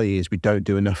even in early years we don't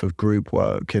do enough of group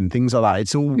work and things like that.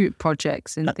 It's all group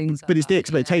projects and things like that. But it's the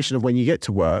expectation of when you get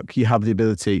to work, you have the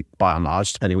ability, by and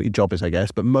large, depending what your job is, I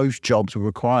guess, but most jobs will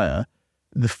require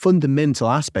the fundamental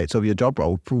aspects of your job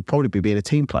role will probably be being a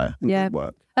team player. Yeah.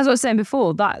 Work. As I was saying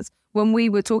before, that's when we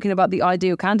were talking about the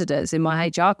ideal candidates in my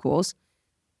HR course,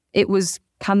 it was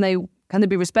can they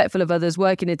be respectful of others,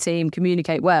 work in a team,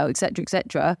 communicate well, etc.,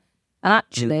 etc. And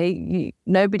actually,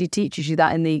 nobody teaches you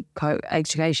that in the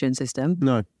education system.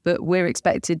 No. But we're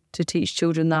expected to teach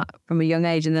children that from a young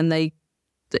age, and then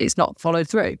it's not followed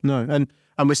through. No, and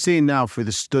we're seeing now through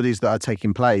the studies that are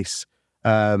taking place,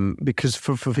 because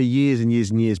for years and years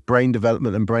and years, brain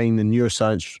development and brain and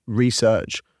neuroscience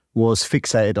research was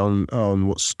fixated on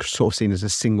what's sort of seen as a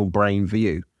single brain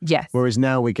view. Yes. Whereas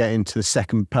now we're getting to the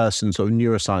second person sort of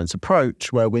neuroscience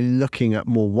approach, where we're looking at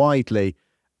more widely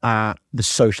at the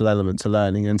social element to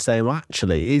learning and saying, well,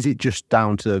 actually, is it just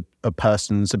down to a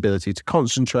person's ability to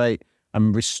concentrate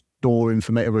and restore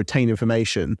information, retain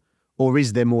information, or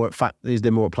is there more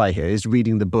at play here? Is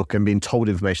reading the book and being told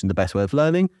information the best way of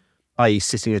learning? I.e.,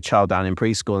 sitting a child down in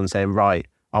preschool and saying, right,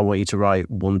 I want you to write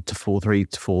 1 to 4, 3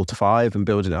 to 4 to 5 and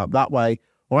building it up that way?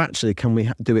 Or actually, can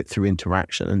we do it through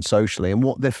interaction and socially? And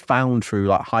what they've found through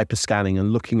like hyperscanning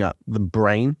and looking at the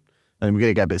brain, and we're going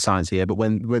to get a bit of science here, but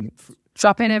when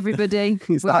strap in, everybody.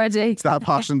 We're ready. It's that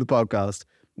part of the podcast.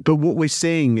 But what we're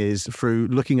seeing is through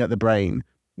looking at the brain,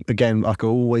 again, like I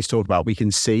always talk about, we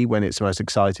can see when it's most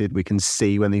excited. We can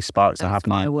see when these sparks are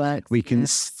happening. Fireworks, we can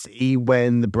see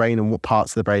when the brain and what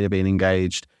parts of the brain are being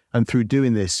engaged. And through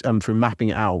doing this and through mapping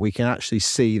it out, we can actually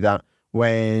see that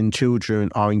when children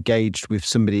are engaged with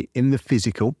somebody in the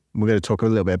physical, we're going to talk a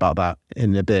little bit about that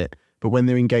in a bit, but when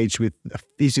they're engaged with a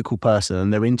physical person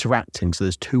and they're interacting, so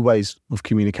there's two ways of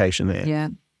communication here. Yeah.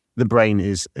 The brain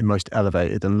is most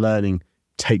elevated and learning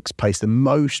takes place the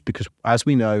most because, as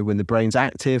we know, when the brain's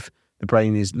active, the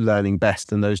brain is learning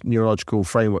best and those neurological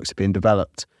frameworks are being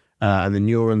developed and the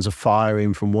neurons are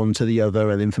firing from one to the other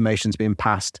and information's being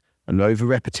passed, and over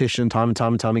repetition, time and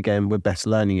time and time again, we're best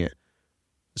learning it.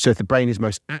 So if the brain is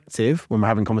most active when we're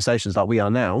having conversations like we are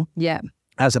now,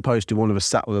 as opposed to one of us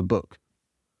sat with a book,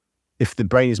 if the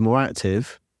brain is more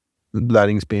active,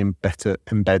 learning's being better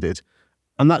embedded.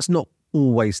 And that's not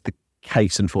always the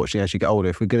case, unfortunately, as you get older.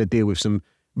 If we're going to deal with some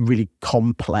really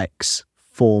complex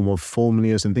form of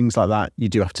formulas and things like that, you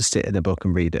do have to sit in a book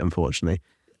and read it, unfortunately.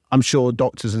 I'm sure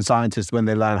doctors and scientists, when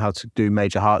they learn how to do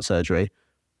major heart surgery,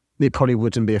 it probably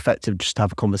wouldn't be effective just to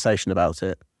have a conversation about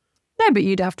it. No, but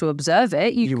you'd have to observe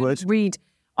it. You would read.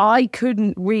 I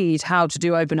couldn't read how to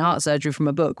do open heart surgery from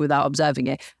a book without observing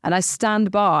it. And I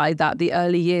stand by that the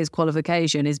early years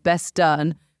qualification is best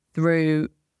done through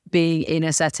being in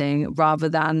a setting rather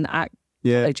than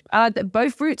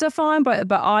both routes are fine,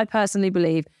 but I personally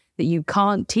believe that you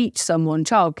can't teach someone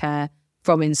childcare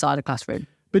from inside a classroom.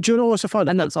 But do you not also find...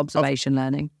 And that's observation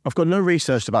learning. I've got no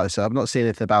research about this, so I've not seen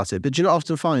anything about it. But do you not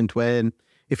often find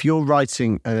if you're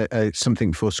writing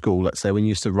something for school, let's say when you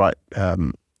used to write,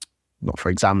 not for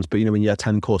exams, but when you had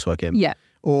 10 coursework in. Yeah.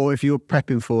 Or if you're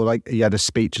prepping for, you had a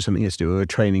speech or something you had to do, or a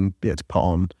training you had to put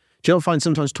on. Do you not find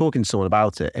sometimes talking to someone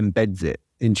about it embeds it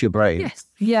into your brain? Yes.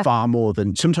 Yeah. Far more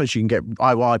than... Sometimes you can get...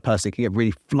 I personally can get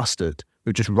really flustered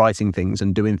with just writing things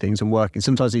and doing things and working.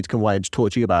 Sometimes I need to come away and just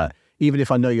talk to you about it, even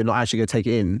if I know you're not actually going to take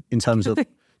it in terms of... Do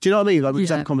you know what I mean? We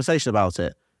just have a conversation about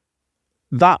it.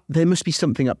 That there must be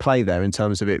something at play there in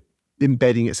terms of it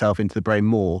embedding itself into the brain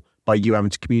more by you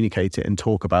having to communicate it and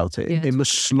talk about it. It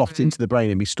must slot into the brain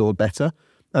and be stored better.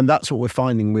 And that's what we're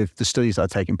finding with the studies that are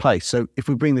taking place. So if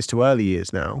we bring this to early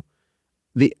years now,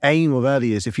 the aim of early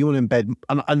years, if you want to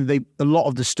embed, a lot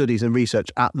of the studies and research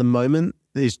at the moment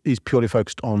is purely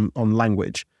focused on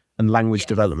language and language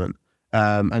development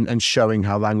and showing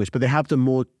how language, but they have done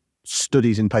more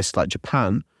studies in places like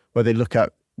Japan where they look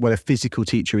at when a physical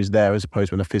teacher is there as opposed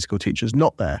to when a physical teacher is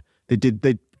not there.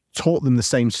 They taught them the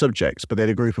same subjects, but they had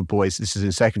a group of boys, this is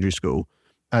in secondary school,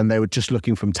 and they were just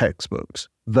looking from textbooks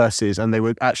and they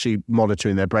were actually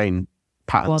monitoring their brain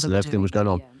patterns and everything was going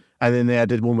on. Yeah. And then they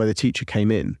added one where the teacher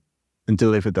came in and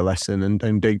delivered the lesson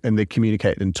and they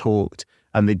communicated and talked,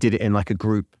 and they did it in a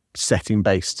group setting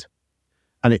based.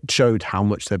 And it showed how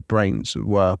much their brains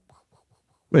were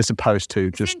as opposed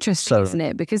to just... It's interesting, isn't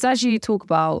it? Because as you talk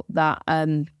about that,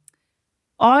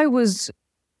 I was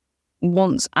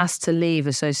once asked to leave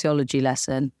a sociology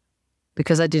lesson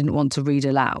because I didn't want to read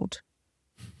aloud.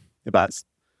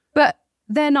 But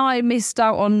then I missed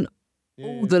out on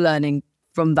all the learning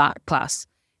from that class.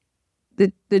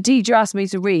 The teacher asked me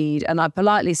to read, and I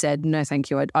politely said, "No,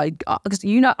 thank you. Because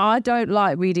I don't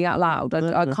like reading out loud.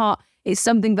 I can't. It's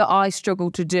something that I struggle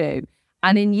to do."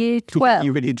 And in year 12,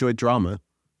 you really enjoyed drama.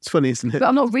 It's funny, isn't it? But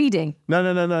I'm not reading. No.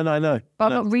 I know. But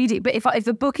I'm not reading. But if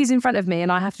the book is in front of me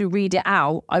and I have to read it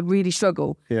out, I really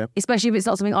struggle. Yeah. Especially if it's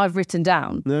not something I've written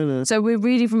down. No. So we're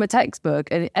reading from a textbook,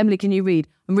 and Emily, can you read?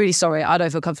 I'm really sorry. I don't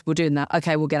feel comfortable doing that.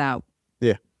 Okay, we'll get out.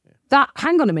 Yeah.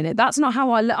 Hang on a minute, that's not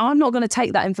how I'm not going to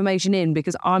take that information in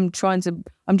because I'm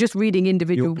just reading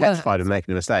individual words. You're petrified of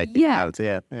making a mistake. Yeah.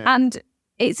 And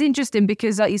it's interesting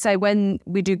because, like you say, when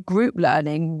we do group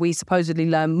learning, we supposedly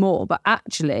learn more, but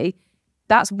actually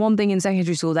that's one thing in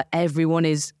secondary school that everyone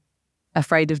is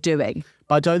afraid of doing.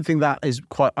 But I don't think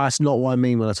that's not what I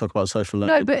mean when I talk about social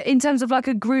learning. No, but in terms of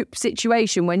a group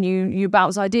situation, when you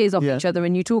bounce ideas off each other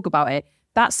and you talk about it,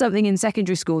 that's something in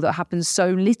secondary school that happens so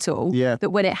little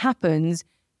that when it happens,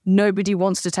 nobody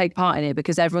wants to take part in it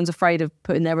because everyone's afraid of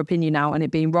putting their opinion out and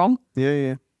it being wrong.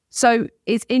 Yeah. So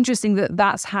it's interesting that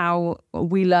that's how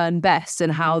we learn best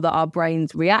and how that our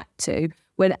brains react to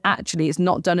when actually it's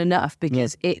not done enough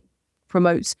because it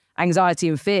promotes anxiety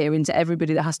and fear into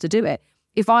everybody that has to do it.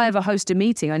 If I ever host a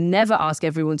meeting, I never ask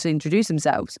everyone to introduce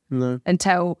themselves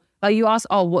until you ask,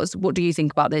 what do you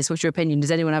think about this? What's your opinion?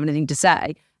 Does anyone have anything to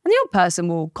say? And the odd person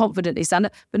will confidently stand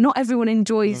up, but not everyone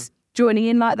enjoys joining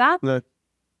in like that. No.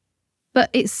 But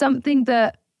it's something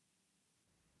that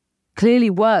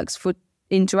clearly works for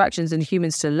interactions and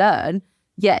humans to learn,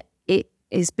 yet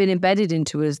it's been embedded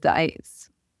into us that it's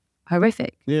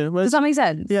horrific. Yeah. Well, does that make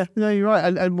sense? Yeah, no, you're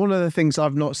right. And one of the things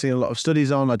I've not seen a lot of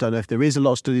studies on, I don't know if there is a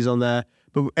lot of studies on there,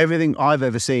 but everything I've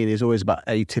ever seen is always about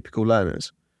atypical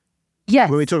learners. Yes.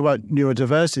 When we talk about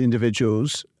neurodiversity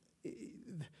individuals,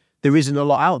 there isn't a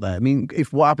lot out there. I mean,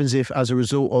 what happens if, as a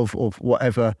result of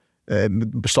whatever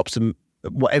stops them,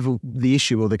 whatever the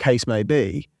issue or the case may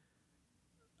be,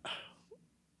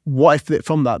 what if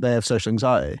from that they have social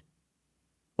anxiety?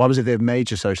 What happens if they have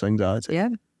major social anxiety? Yeah.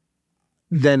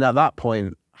 Then at that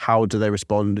point, how do they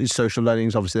respond? Is social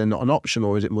learning obviously then not an option,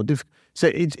 or is it more difficult?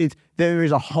 So there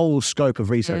is a whole scope of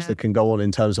research that can go on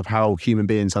in terms of how human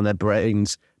beings and their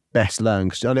brains best learn.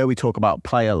 Because I know we talk about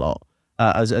play a lot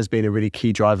as being a really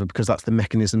key driver because that's the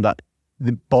mechanism that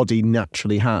the body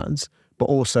naturally has. But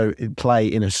also play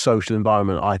in a social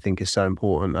environment, I think, is so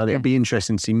important. And it'd be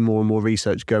interesting to see more and more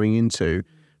research going into,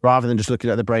 rather than just looking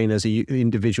at the brain as an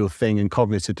individual thing and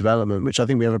cognitive development, which I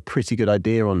think we have a pretty good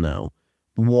idea on now.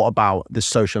 What about the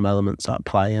social elements at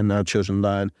play and how children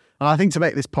learn? And I think to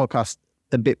make this podcast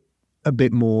a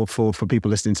bit more for people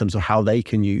listening in terms of how they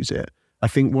can use it, I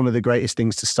think one of the greatest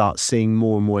things to start seeing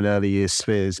more and more in early years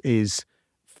spheres is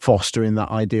fostering that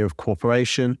idea of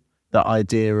cooperation, that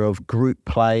idea of group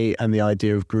play and the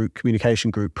idea of group communication,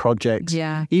 group projects.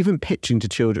 Yeah. Even pitching to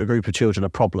children, a group of children, a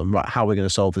problem, right? How are we going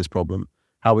to solve this problem?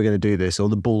 How are we going to do this? Or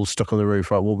the ball's stuck on the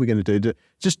roof, right? What are we going to do?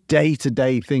 Just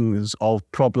day-to-day things of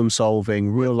problem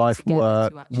solving, real life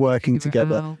work, working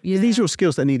together. Yeah. These are all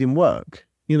skills that need in work.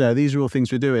 You know, these are all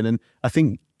things we're doing. And I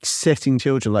think setting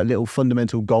children like little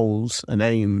fundamental goals and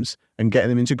aims and getting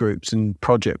them into groups and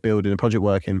project building and project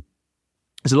working.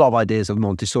 There's a lot of ideas of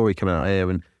Montessori coming out here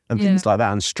and things like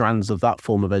that, and strands of that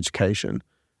form of education.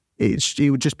 It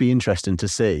would just be interesting to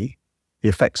see the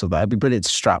effects of that. It'd be brilliant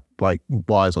to strap like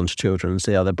wires onto children and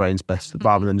see how their brains best,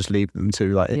 rather than just leave them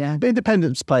to like. Yeah. But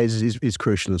independence plays is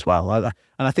crucial as well. And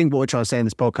I think what we're trying to say in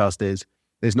this podcast is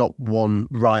there's not one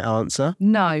right answer.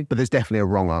 No, but there's definitely a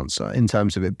wrong answer in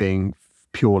terms of it being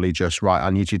purely just right. I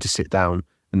need you to sit down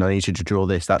and I need you to draw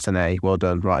this. That's an A. Well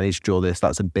done. Right. I need you to draw this.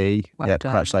 That's a B. Well done.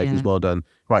 Congratulations. Yeah. Well done.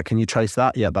 Right. Can you trace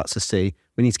that? Yeah. That's a C.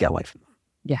 We need to get away from that.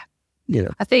 Yeah. You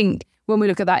know, I think when we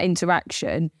look at that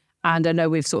interaction, and I know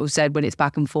we've sort of said when it's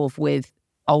back and forth with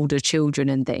older children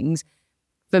and things,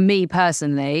 for me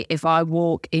personally, if I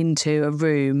walk into a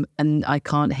room and I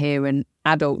can't hear an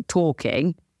adult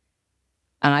talking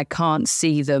and I can't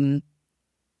see them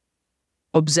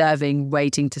observing,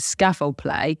 waiting to scaffold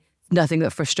play, nothing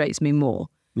that frustrates me more.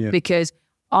 Yeah. Because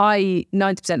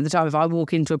 90% of the time, if I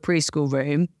walk into a preschool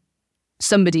room,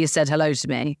 somebody has said hello to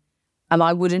me, and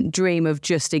I wouldn't dream of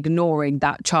just ignoring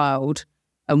that child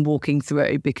and walking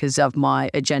through because of my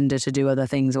agenda to do other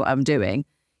things or what I'm doing.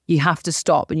 You have to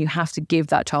stop and you have to give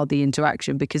that child the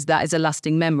interaction, because that is a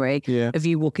lasting memory of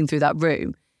you walking through that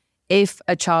room. If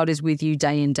a child is with you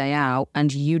day in, day out,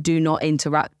 and you do not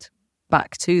interact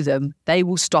back to them, they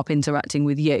will stop interacting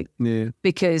with you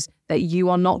because that you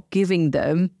are not giving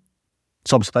them.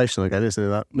 It's observation again, isn't it?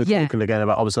 That we're talking again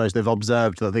about observation. They've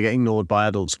observed that they get ignored by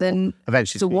adults. Then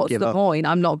eventually, so what's the point?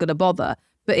 I'm not going to bother.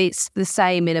 But it's the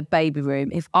same in a baby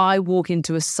room. If I walk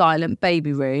into a silent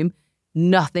baby room,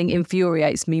 nothing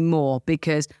infuriates me more,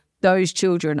 because those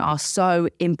children are so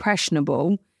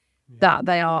impressionable that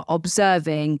they are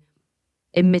observing,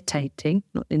 imitating,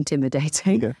 not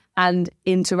intimidating, and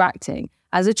interacting.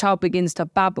 As a child begins to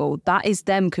babble, that is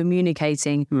them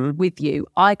communicating with you.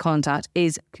 Eye contact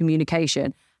is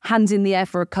communication. Hands in the air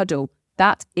for a cuddle,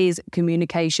 that is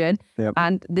communication. Yep.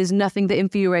 And there's nothing that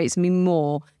infuriates me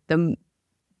more than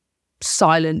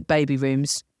silent baby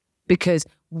rooms, because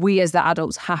we as the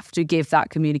adults have to give that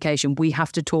communication. We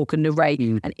have to talk and narrate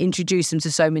and introduce them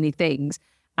to so many things.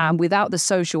 And without the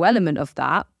social element of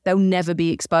that, they'll never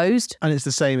be exposed. And it's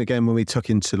the same again when we took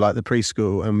into like the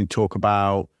preschool and we talk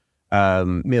about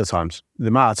meal times. The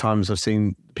amount of times I've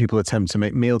seen people attempt to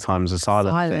make meal times a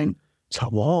silent thing. So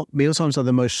what? Meal times are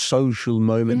the most social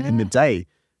moment in the day.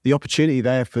 The opportunity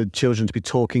there for children to be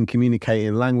talking,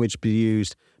 communicating, language be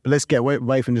used. But let's get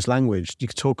away from just language. You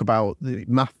could talk about the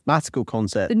mathematical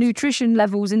concept. The nutrition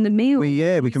levels in the meal.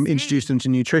 We can introduce them to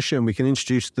nutrition. We can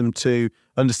introduce them to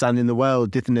understanding the world,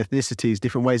 different ethnicities,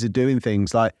 different ways of doing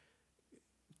things, like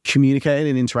communicating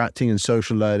and interacting and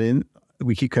social learning.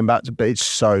 We keep coming back to, but it's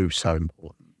so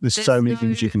important. There's so many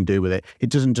things you can do with it. It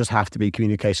doesn't just have to be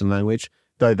communication language,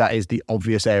 though that is the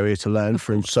obvious area to learn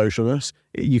from socialness.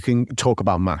 You can talk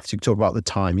about maths, you can talk about the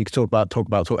time, you can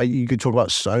you could talk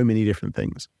about so many different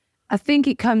things. I think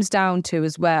it comes down to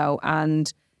as well,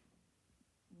 and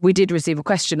we did receive a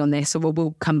question on this, so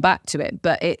we'll come back to it,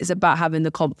 but it's about having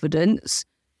the confidence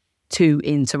to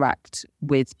interact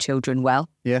with children well.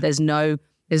 Yeah. There's no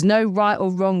right or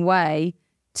wrong way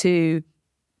to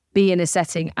be in a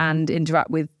setting and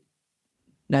interact with.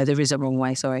 No, there is a wrong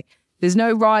way, sorry. There's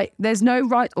no right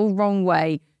or wrong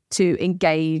way to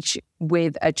engage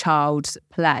with a child's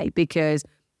play, because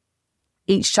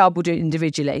each child will do it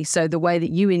individually. So the way that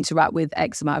you interact with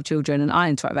X amount of children and I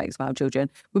interact with X amount of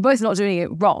children, we're both not doing it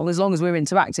wrong as long as we're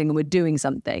interacting and we're doing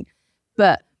something.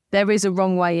 But there is a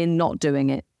wrong way in not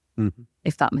doing it,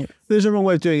 if that makes sense. There's a wrong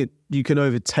way of doing it. You can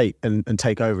overtake and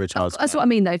take over a child's That's what I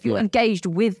mean, though. If you're engaged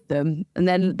with them and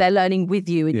then they're learning with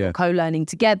you and you're co-learning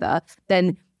together,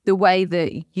 then the way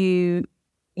that you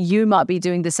might be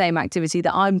doing the same activity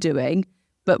that I'm doing,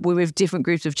 but we're with different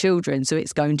groups of children, so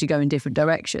it's going to go in different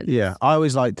directions. Yeah, I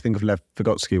always like to think of Lev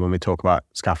Vygotsky when we talk about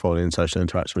scaffolding and social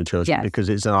interaction with children, because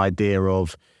it's an idea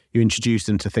of you introduce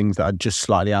them to things that are just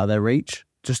slightly out of their reach,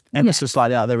 just ever so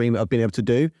slightly out of their remit of being able to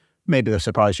do. Maybe they're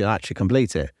surprised you actually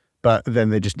complete it, but then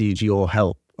they just need your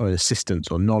help or assistance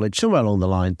or knowledge somewhere along the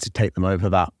line to take them over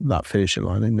that finishing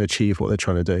line and achieve what they're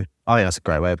trying to do. I think that's a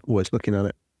great way of always looking at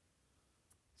it.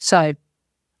 So...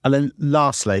 And then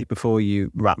lastly, before you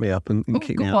wrap me up and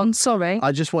kick me out. Go on, sorry.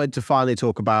 I just wanted to finally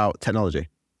talk about technology.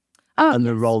 and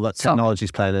the role that technology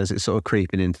is playing as it's sort of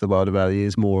creeping into the world of early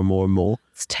years more and more and more.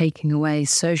 It's taking away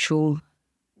social.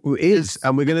 It is.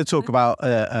 And we're going to talk about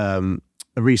a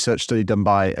research study done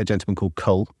by a gentleman called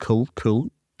Kuhl, Kuhl,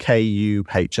 if you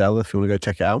want to go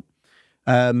check it out.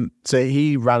 So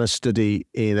he ran a study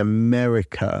in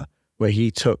America where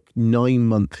he took 9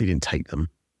 months. He didn't take them.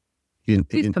 He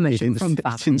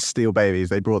didn't steal babies.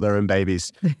 They brought their own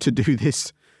babies to do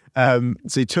this. So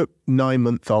he took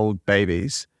 9-month-old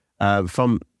babies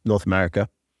from North America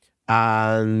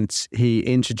and he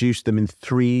introduced them in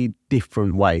 3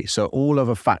 different ways. So all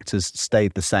other factors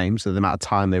stayed the same. So the amount of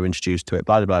time they were introduced to it,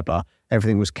 blah, blah, blah, blah.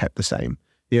 Everything was kept the same.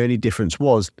 The only difference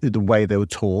was the way they were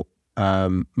taught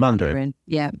Mandarin.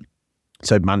 Yeah.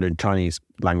 So Mandarin, Chinese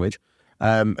language.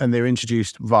 And they were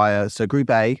introduced via, so Group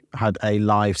A had a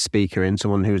live speaker in,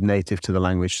 someone who was native to the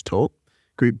language to talk.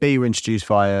 Group B were introduced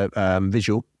via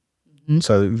visual,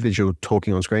 so visual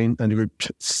talking on screen. And Group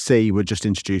C were just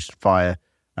introduced via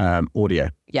audio.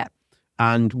 Yeah.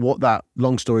 And what that,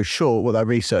 long story short, what that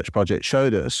research project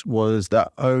showed us was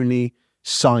that only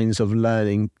signs of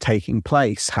learning taking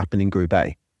place happen in Group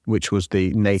A, which was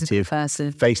the native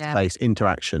face-to-face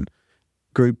interaction.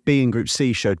 Group B and Group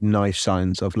C showed no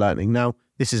signs of learning. Now,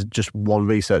 this is just one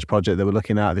research project that we're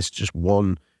looking at. This is just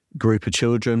one group of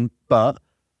children. But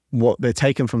what they're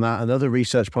taken from that, and other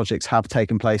research projects have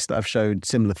taken place that have showed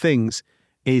similar things,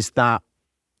 is that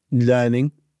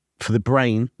learning for the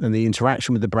brain and the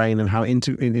interaction with the brain and how it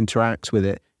interacts with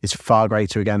it is far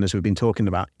greater, again, as we've been talking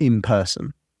about, in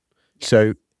person.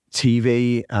 So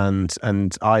TV and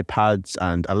iPads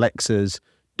and Alexas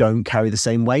don't carry the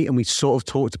same weight. And we sort of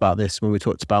talked about this when we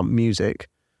talked about music.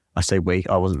 I say we,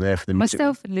 I wasn't there for the music.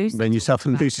 Myself and Lucy. Then yourself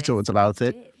and Lucy talked about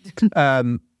it.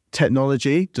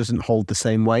 Technology doesn't hold the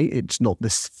same weight. It's not the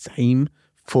same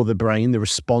for the brain. The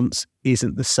response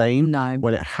isn't the same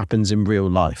when it happens in real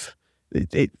life.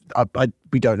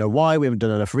 We don't know why. We haven't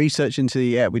done enough research into it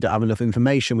yet. We don't have enough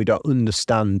information. We don't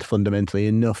understand fundamentally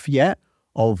enough yet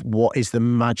of what is the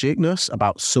magicness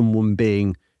about someone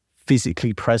being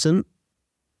physically present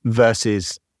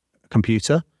versus a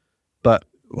computer. But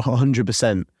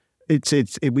 100%,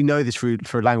 we know this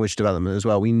for language development as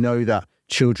well. We know that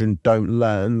children don't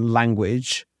learn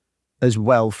language as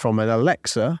well from an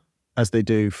Alexa as they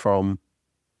do from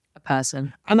a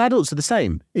person. And adults are the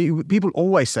same. People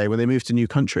always say when they move to new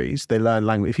countries, they learn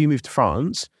language. If you move to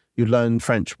France, you learn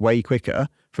French way quicker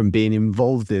from being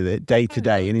involved in it day to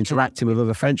day and interacting with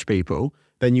other French people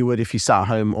than you would if you sat at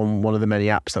home on one of the many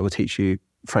apps that will teach you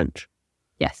French.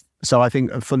 Yes. So I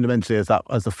think fundamentally as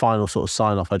the final sort of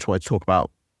sign off, I just want to talk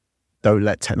about don't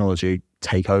let technology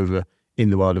take over in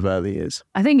the world of early years.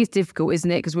 I think it's difficult, isn't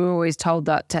it? Because we're always told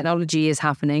that technology is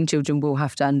happening. Children will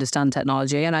have to understand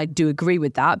technology. And I do agree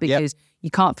with that because you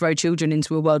can't throw children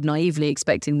into a world naively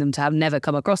expecting them to have never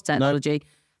come across technology. No.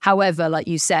 However, like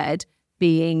you said,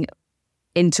 being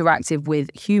interactive with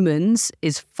humans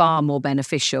is far more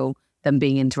beneficial than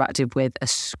being interactive with a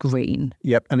screen.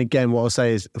 Yep. And again, what I'll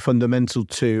say is fundamental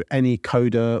to any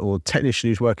coder or technician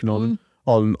who's working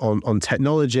on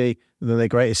technology, then their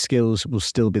greatest skills will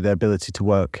still be their ability to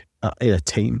work in a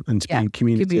team and to be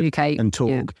communicate and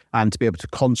talk and to be able to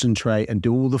concentrate and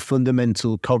do all the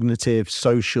fundamental cognitive,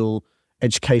 social,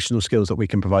 educational skills that we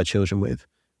can provide children with.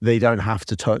 They don't have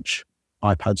to touch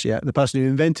iPads yet. The person who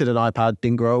invented an iPad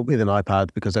didn't grow up with an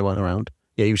iPad because they weren't around.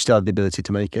 Yeah, you still have the ability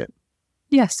to make it.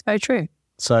 Yes, very true.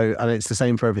 So, and it's the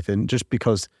same for everything. Just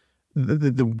because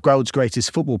the world's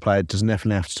greatest football player doesn't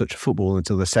definitely have to touch a football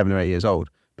until they're 7 or 8 years old,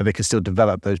 but they can still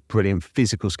develop those brilliant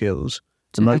physical skills,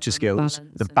 the motor skills,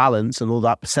 the balance and all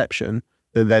that perception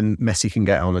that then Messi can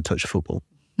get on and touch a football.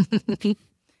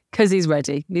 Because he's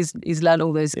ready. He's learned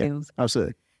all those skills. Yeah,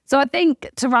 absolutely. So I think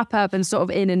to wrap up and sort of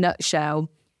in a nutshell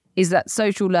is that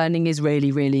social learning is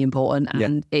really, really important.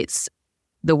 And it's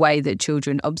the way that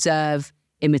children observe,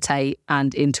 imitate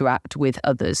and interact with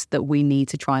others that we need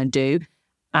to try and do.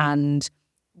 And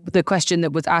the question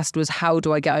that was asked was, how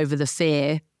do I get over the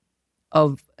fear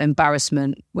of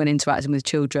embarrassment when interacting with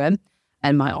children?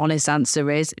 And my honest answer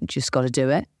is, just got to do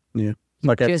it. Yeah,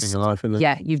 like everything in life, isn't it?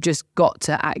 Yeah, you've just got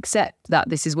to accept that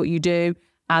this is what you do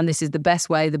and this is the best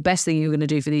way. The best thing you're going to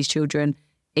do for these children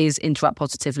is interact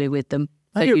positively with them.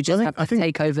 So you just have to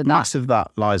take over that. Mass of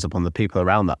that lies upon the people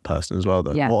around that person as well,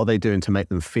 though. Yeah. What are they doing to make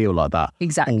them feel like that?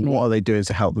 Exactly. And what are they doing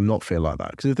to help them not feel like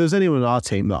that? Because if there's anyone in our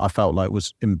team that I felt like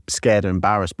was scared or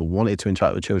embarrassed but wanted to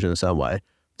interact with children in some way,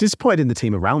 disappointed in the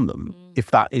team around them,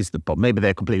 if that is the problem. Maybe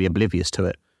they're completely oblivious to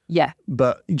it. Yeah.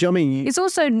 But do you know what I mean? It's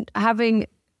also having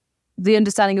the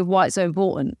understanding of why it's so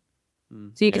important.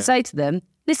 So you can say to them,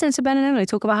 listen to Ben and Emily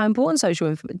talk about how important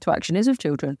social interaction is with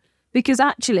children. Because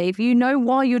actually, if you know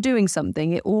why you're doing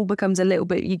something, it all becomes a little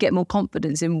bit, you get more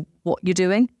confidence in what you're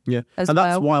doing. Yeah. And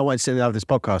that's why I wanted to sit down with this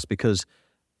podcast, because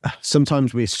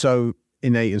sometimes we're so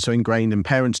innate and so ingrained, and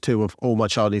parents too, of, my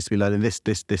child needs to be learning this,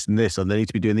 and this, or they need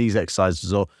to be doing these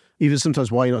exercises, or even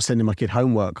sometimes why you're not sending my kid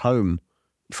homework home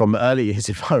from early years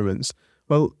environments.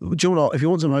 Well, do you know what? If you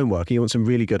want some homework and you want some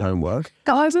really good homework,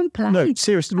 go over and play. No,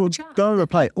 seriously, well, go over and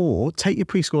play. Or take your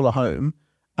preschooler home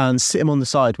and sit them on the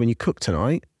side when you cook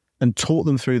tonight and talk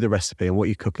them through the recipe and what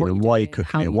you're cooking and why you're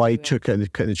cooking it, why you're cutting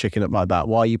the chicken up like that,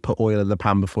 why you put oil in the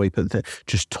pan before you put the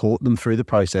just talk them through the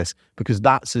process, because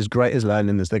that's as great as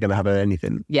learning as they're going to have at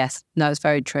anything. Yes. No, it's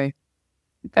very true.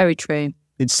 Very true.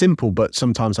 It's simple, but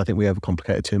sometimes I think we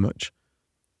overcomplicate it too much.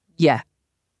 Yeah.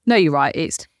 No, you're right.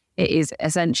 It is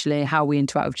essentially how we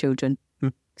interact with children.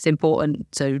 It's important,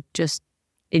 so just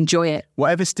enjoy it.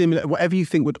 Whatever you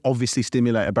think would obviously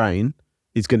stimulate a brain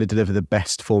is going to deliver the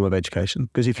best form of education.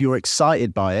 Because if you're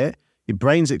excited by it, your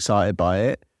brain's excited by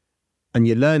it, and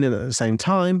you're learning at the same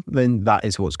time, then that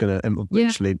is what's going to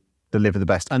actually deliver the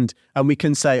best. And we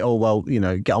can say, oh, well,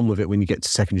 get on with it when you get to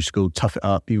secondary school, tough it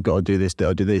up, you've got to do this, got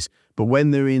to do this. But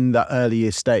when they're in that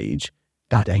earlier stage,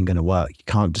 that ain't going to work. You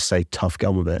can't just say tough, get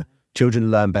on with it.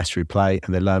 Children learn best through play,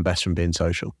 and they learn best from being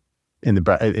social.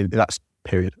 That's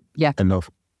period. Yeah. Enough.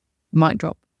 Mic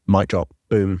drop.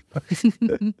 Boom.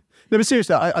 No, but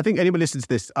seriously, I think anyone listening to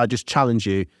this, I just challenge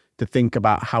you to think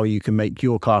about how you can make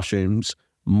your classrooms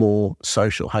more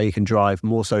social, how you can drive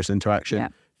more social interaction. Yeah.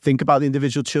 Think about the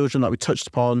individual children, like we touched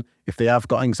upon. If they have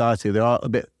got anxiety,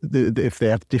 if they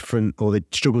have different, or they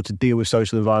struggle to deal with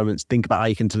social environments, think about how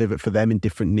you can deliver it for them in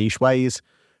different niche ways.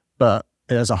 But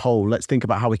as a whole, let's think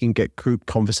about how we can get group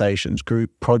conversations,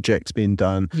 group projects being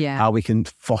done, how we can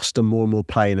foster more and more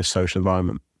play in a social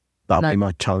environment. That'll be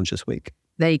my challenge this week.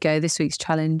 There you go, this week's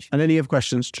challenge. And any other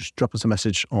questions, just drop us a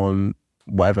message on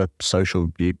whatever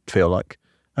social you feel like.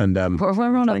 And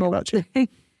we're on it all.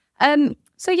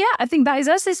 So yeah, I think that is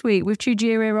us this week. We've chewed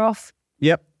your ear off.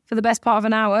 Yep. For the best part of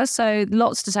an hour. So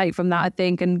lots to take from that, I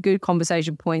think, and good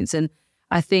conversation points. And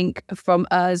I think from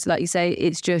us, like you say,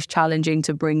 it's just challenging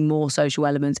to bring more social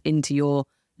elements into your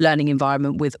learning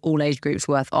environment with all age groups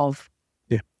worth of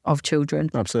children.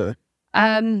 Absolutely.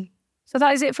 So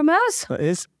that is it from us. That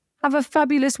is. Have a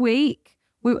fabulous week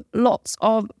with lots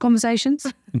of conversations.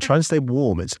 And try and stay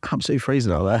warm. It's absolutely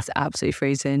freezing out there. It's absolutely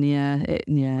freezing, yeah. I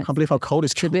can't believe how cold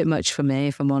it's. It's a bit much for me,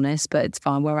 if I'm honest, but it's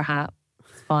fine. Wear a hat.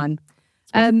 It's fine.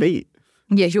 My feet.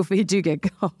 Yeah, your feet do get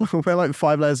cold. I wear like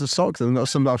 5 layers of socks and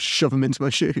I'll shove them into my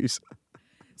shoes.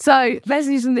 So,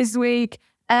 message from this week.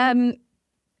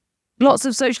 Lots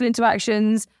of social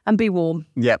interactions and be warm.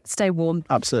 Yep. Stay warm.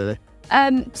 Absolutely.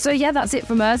 So yeah, that's it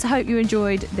from us. I hope you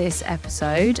enjoyed this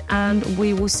episode, and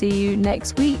we will see you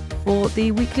next week for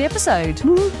the weekly episode.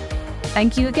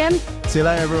 Thank you again. See you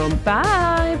later, everyone.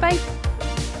 Bye. Bye.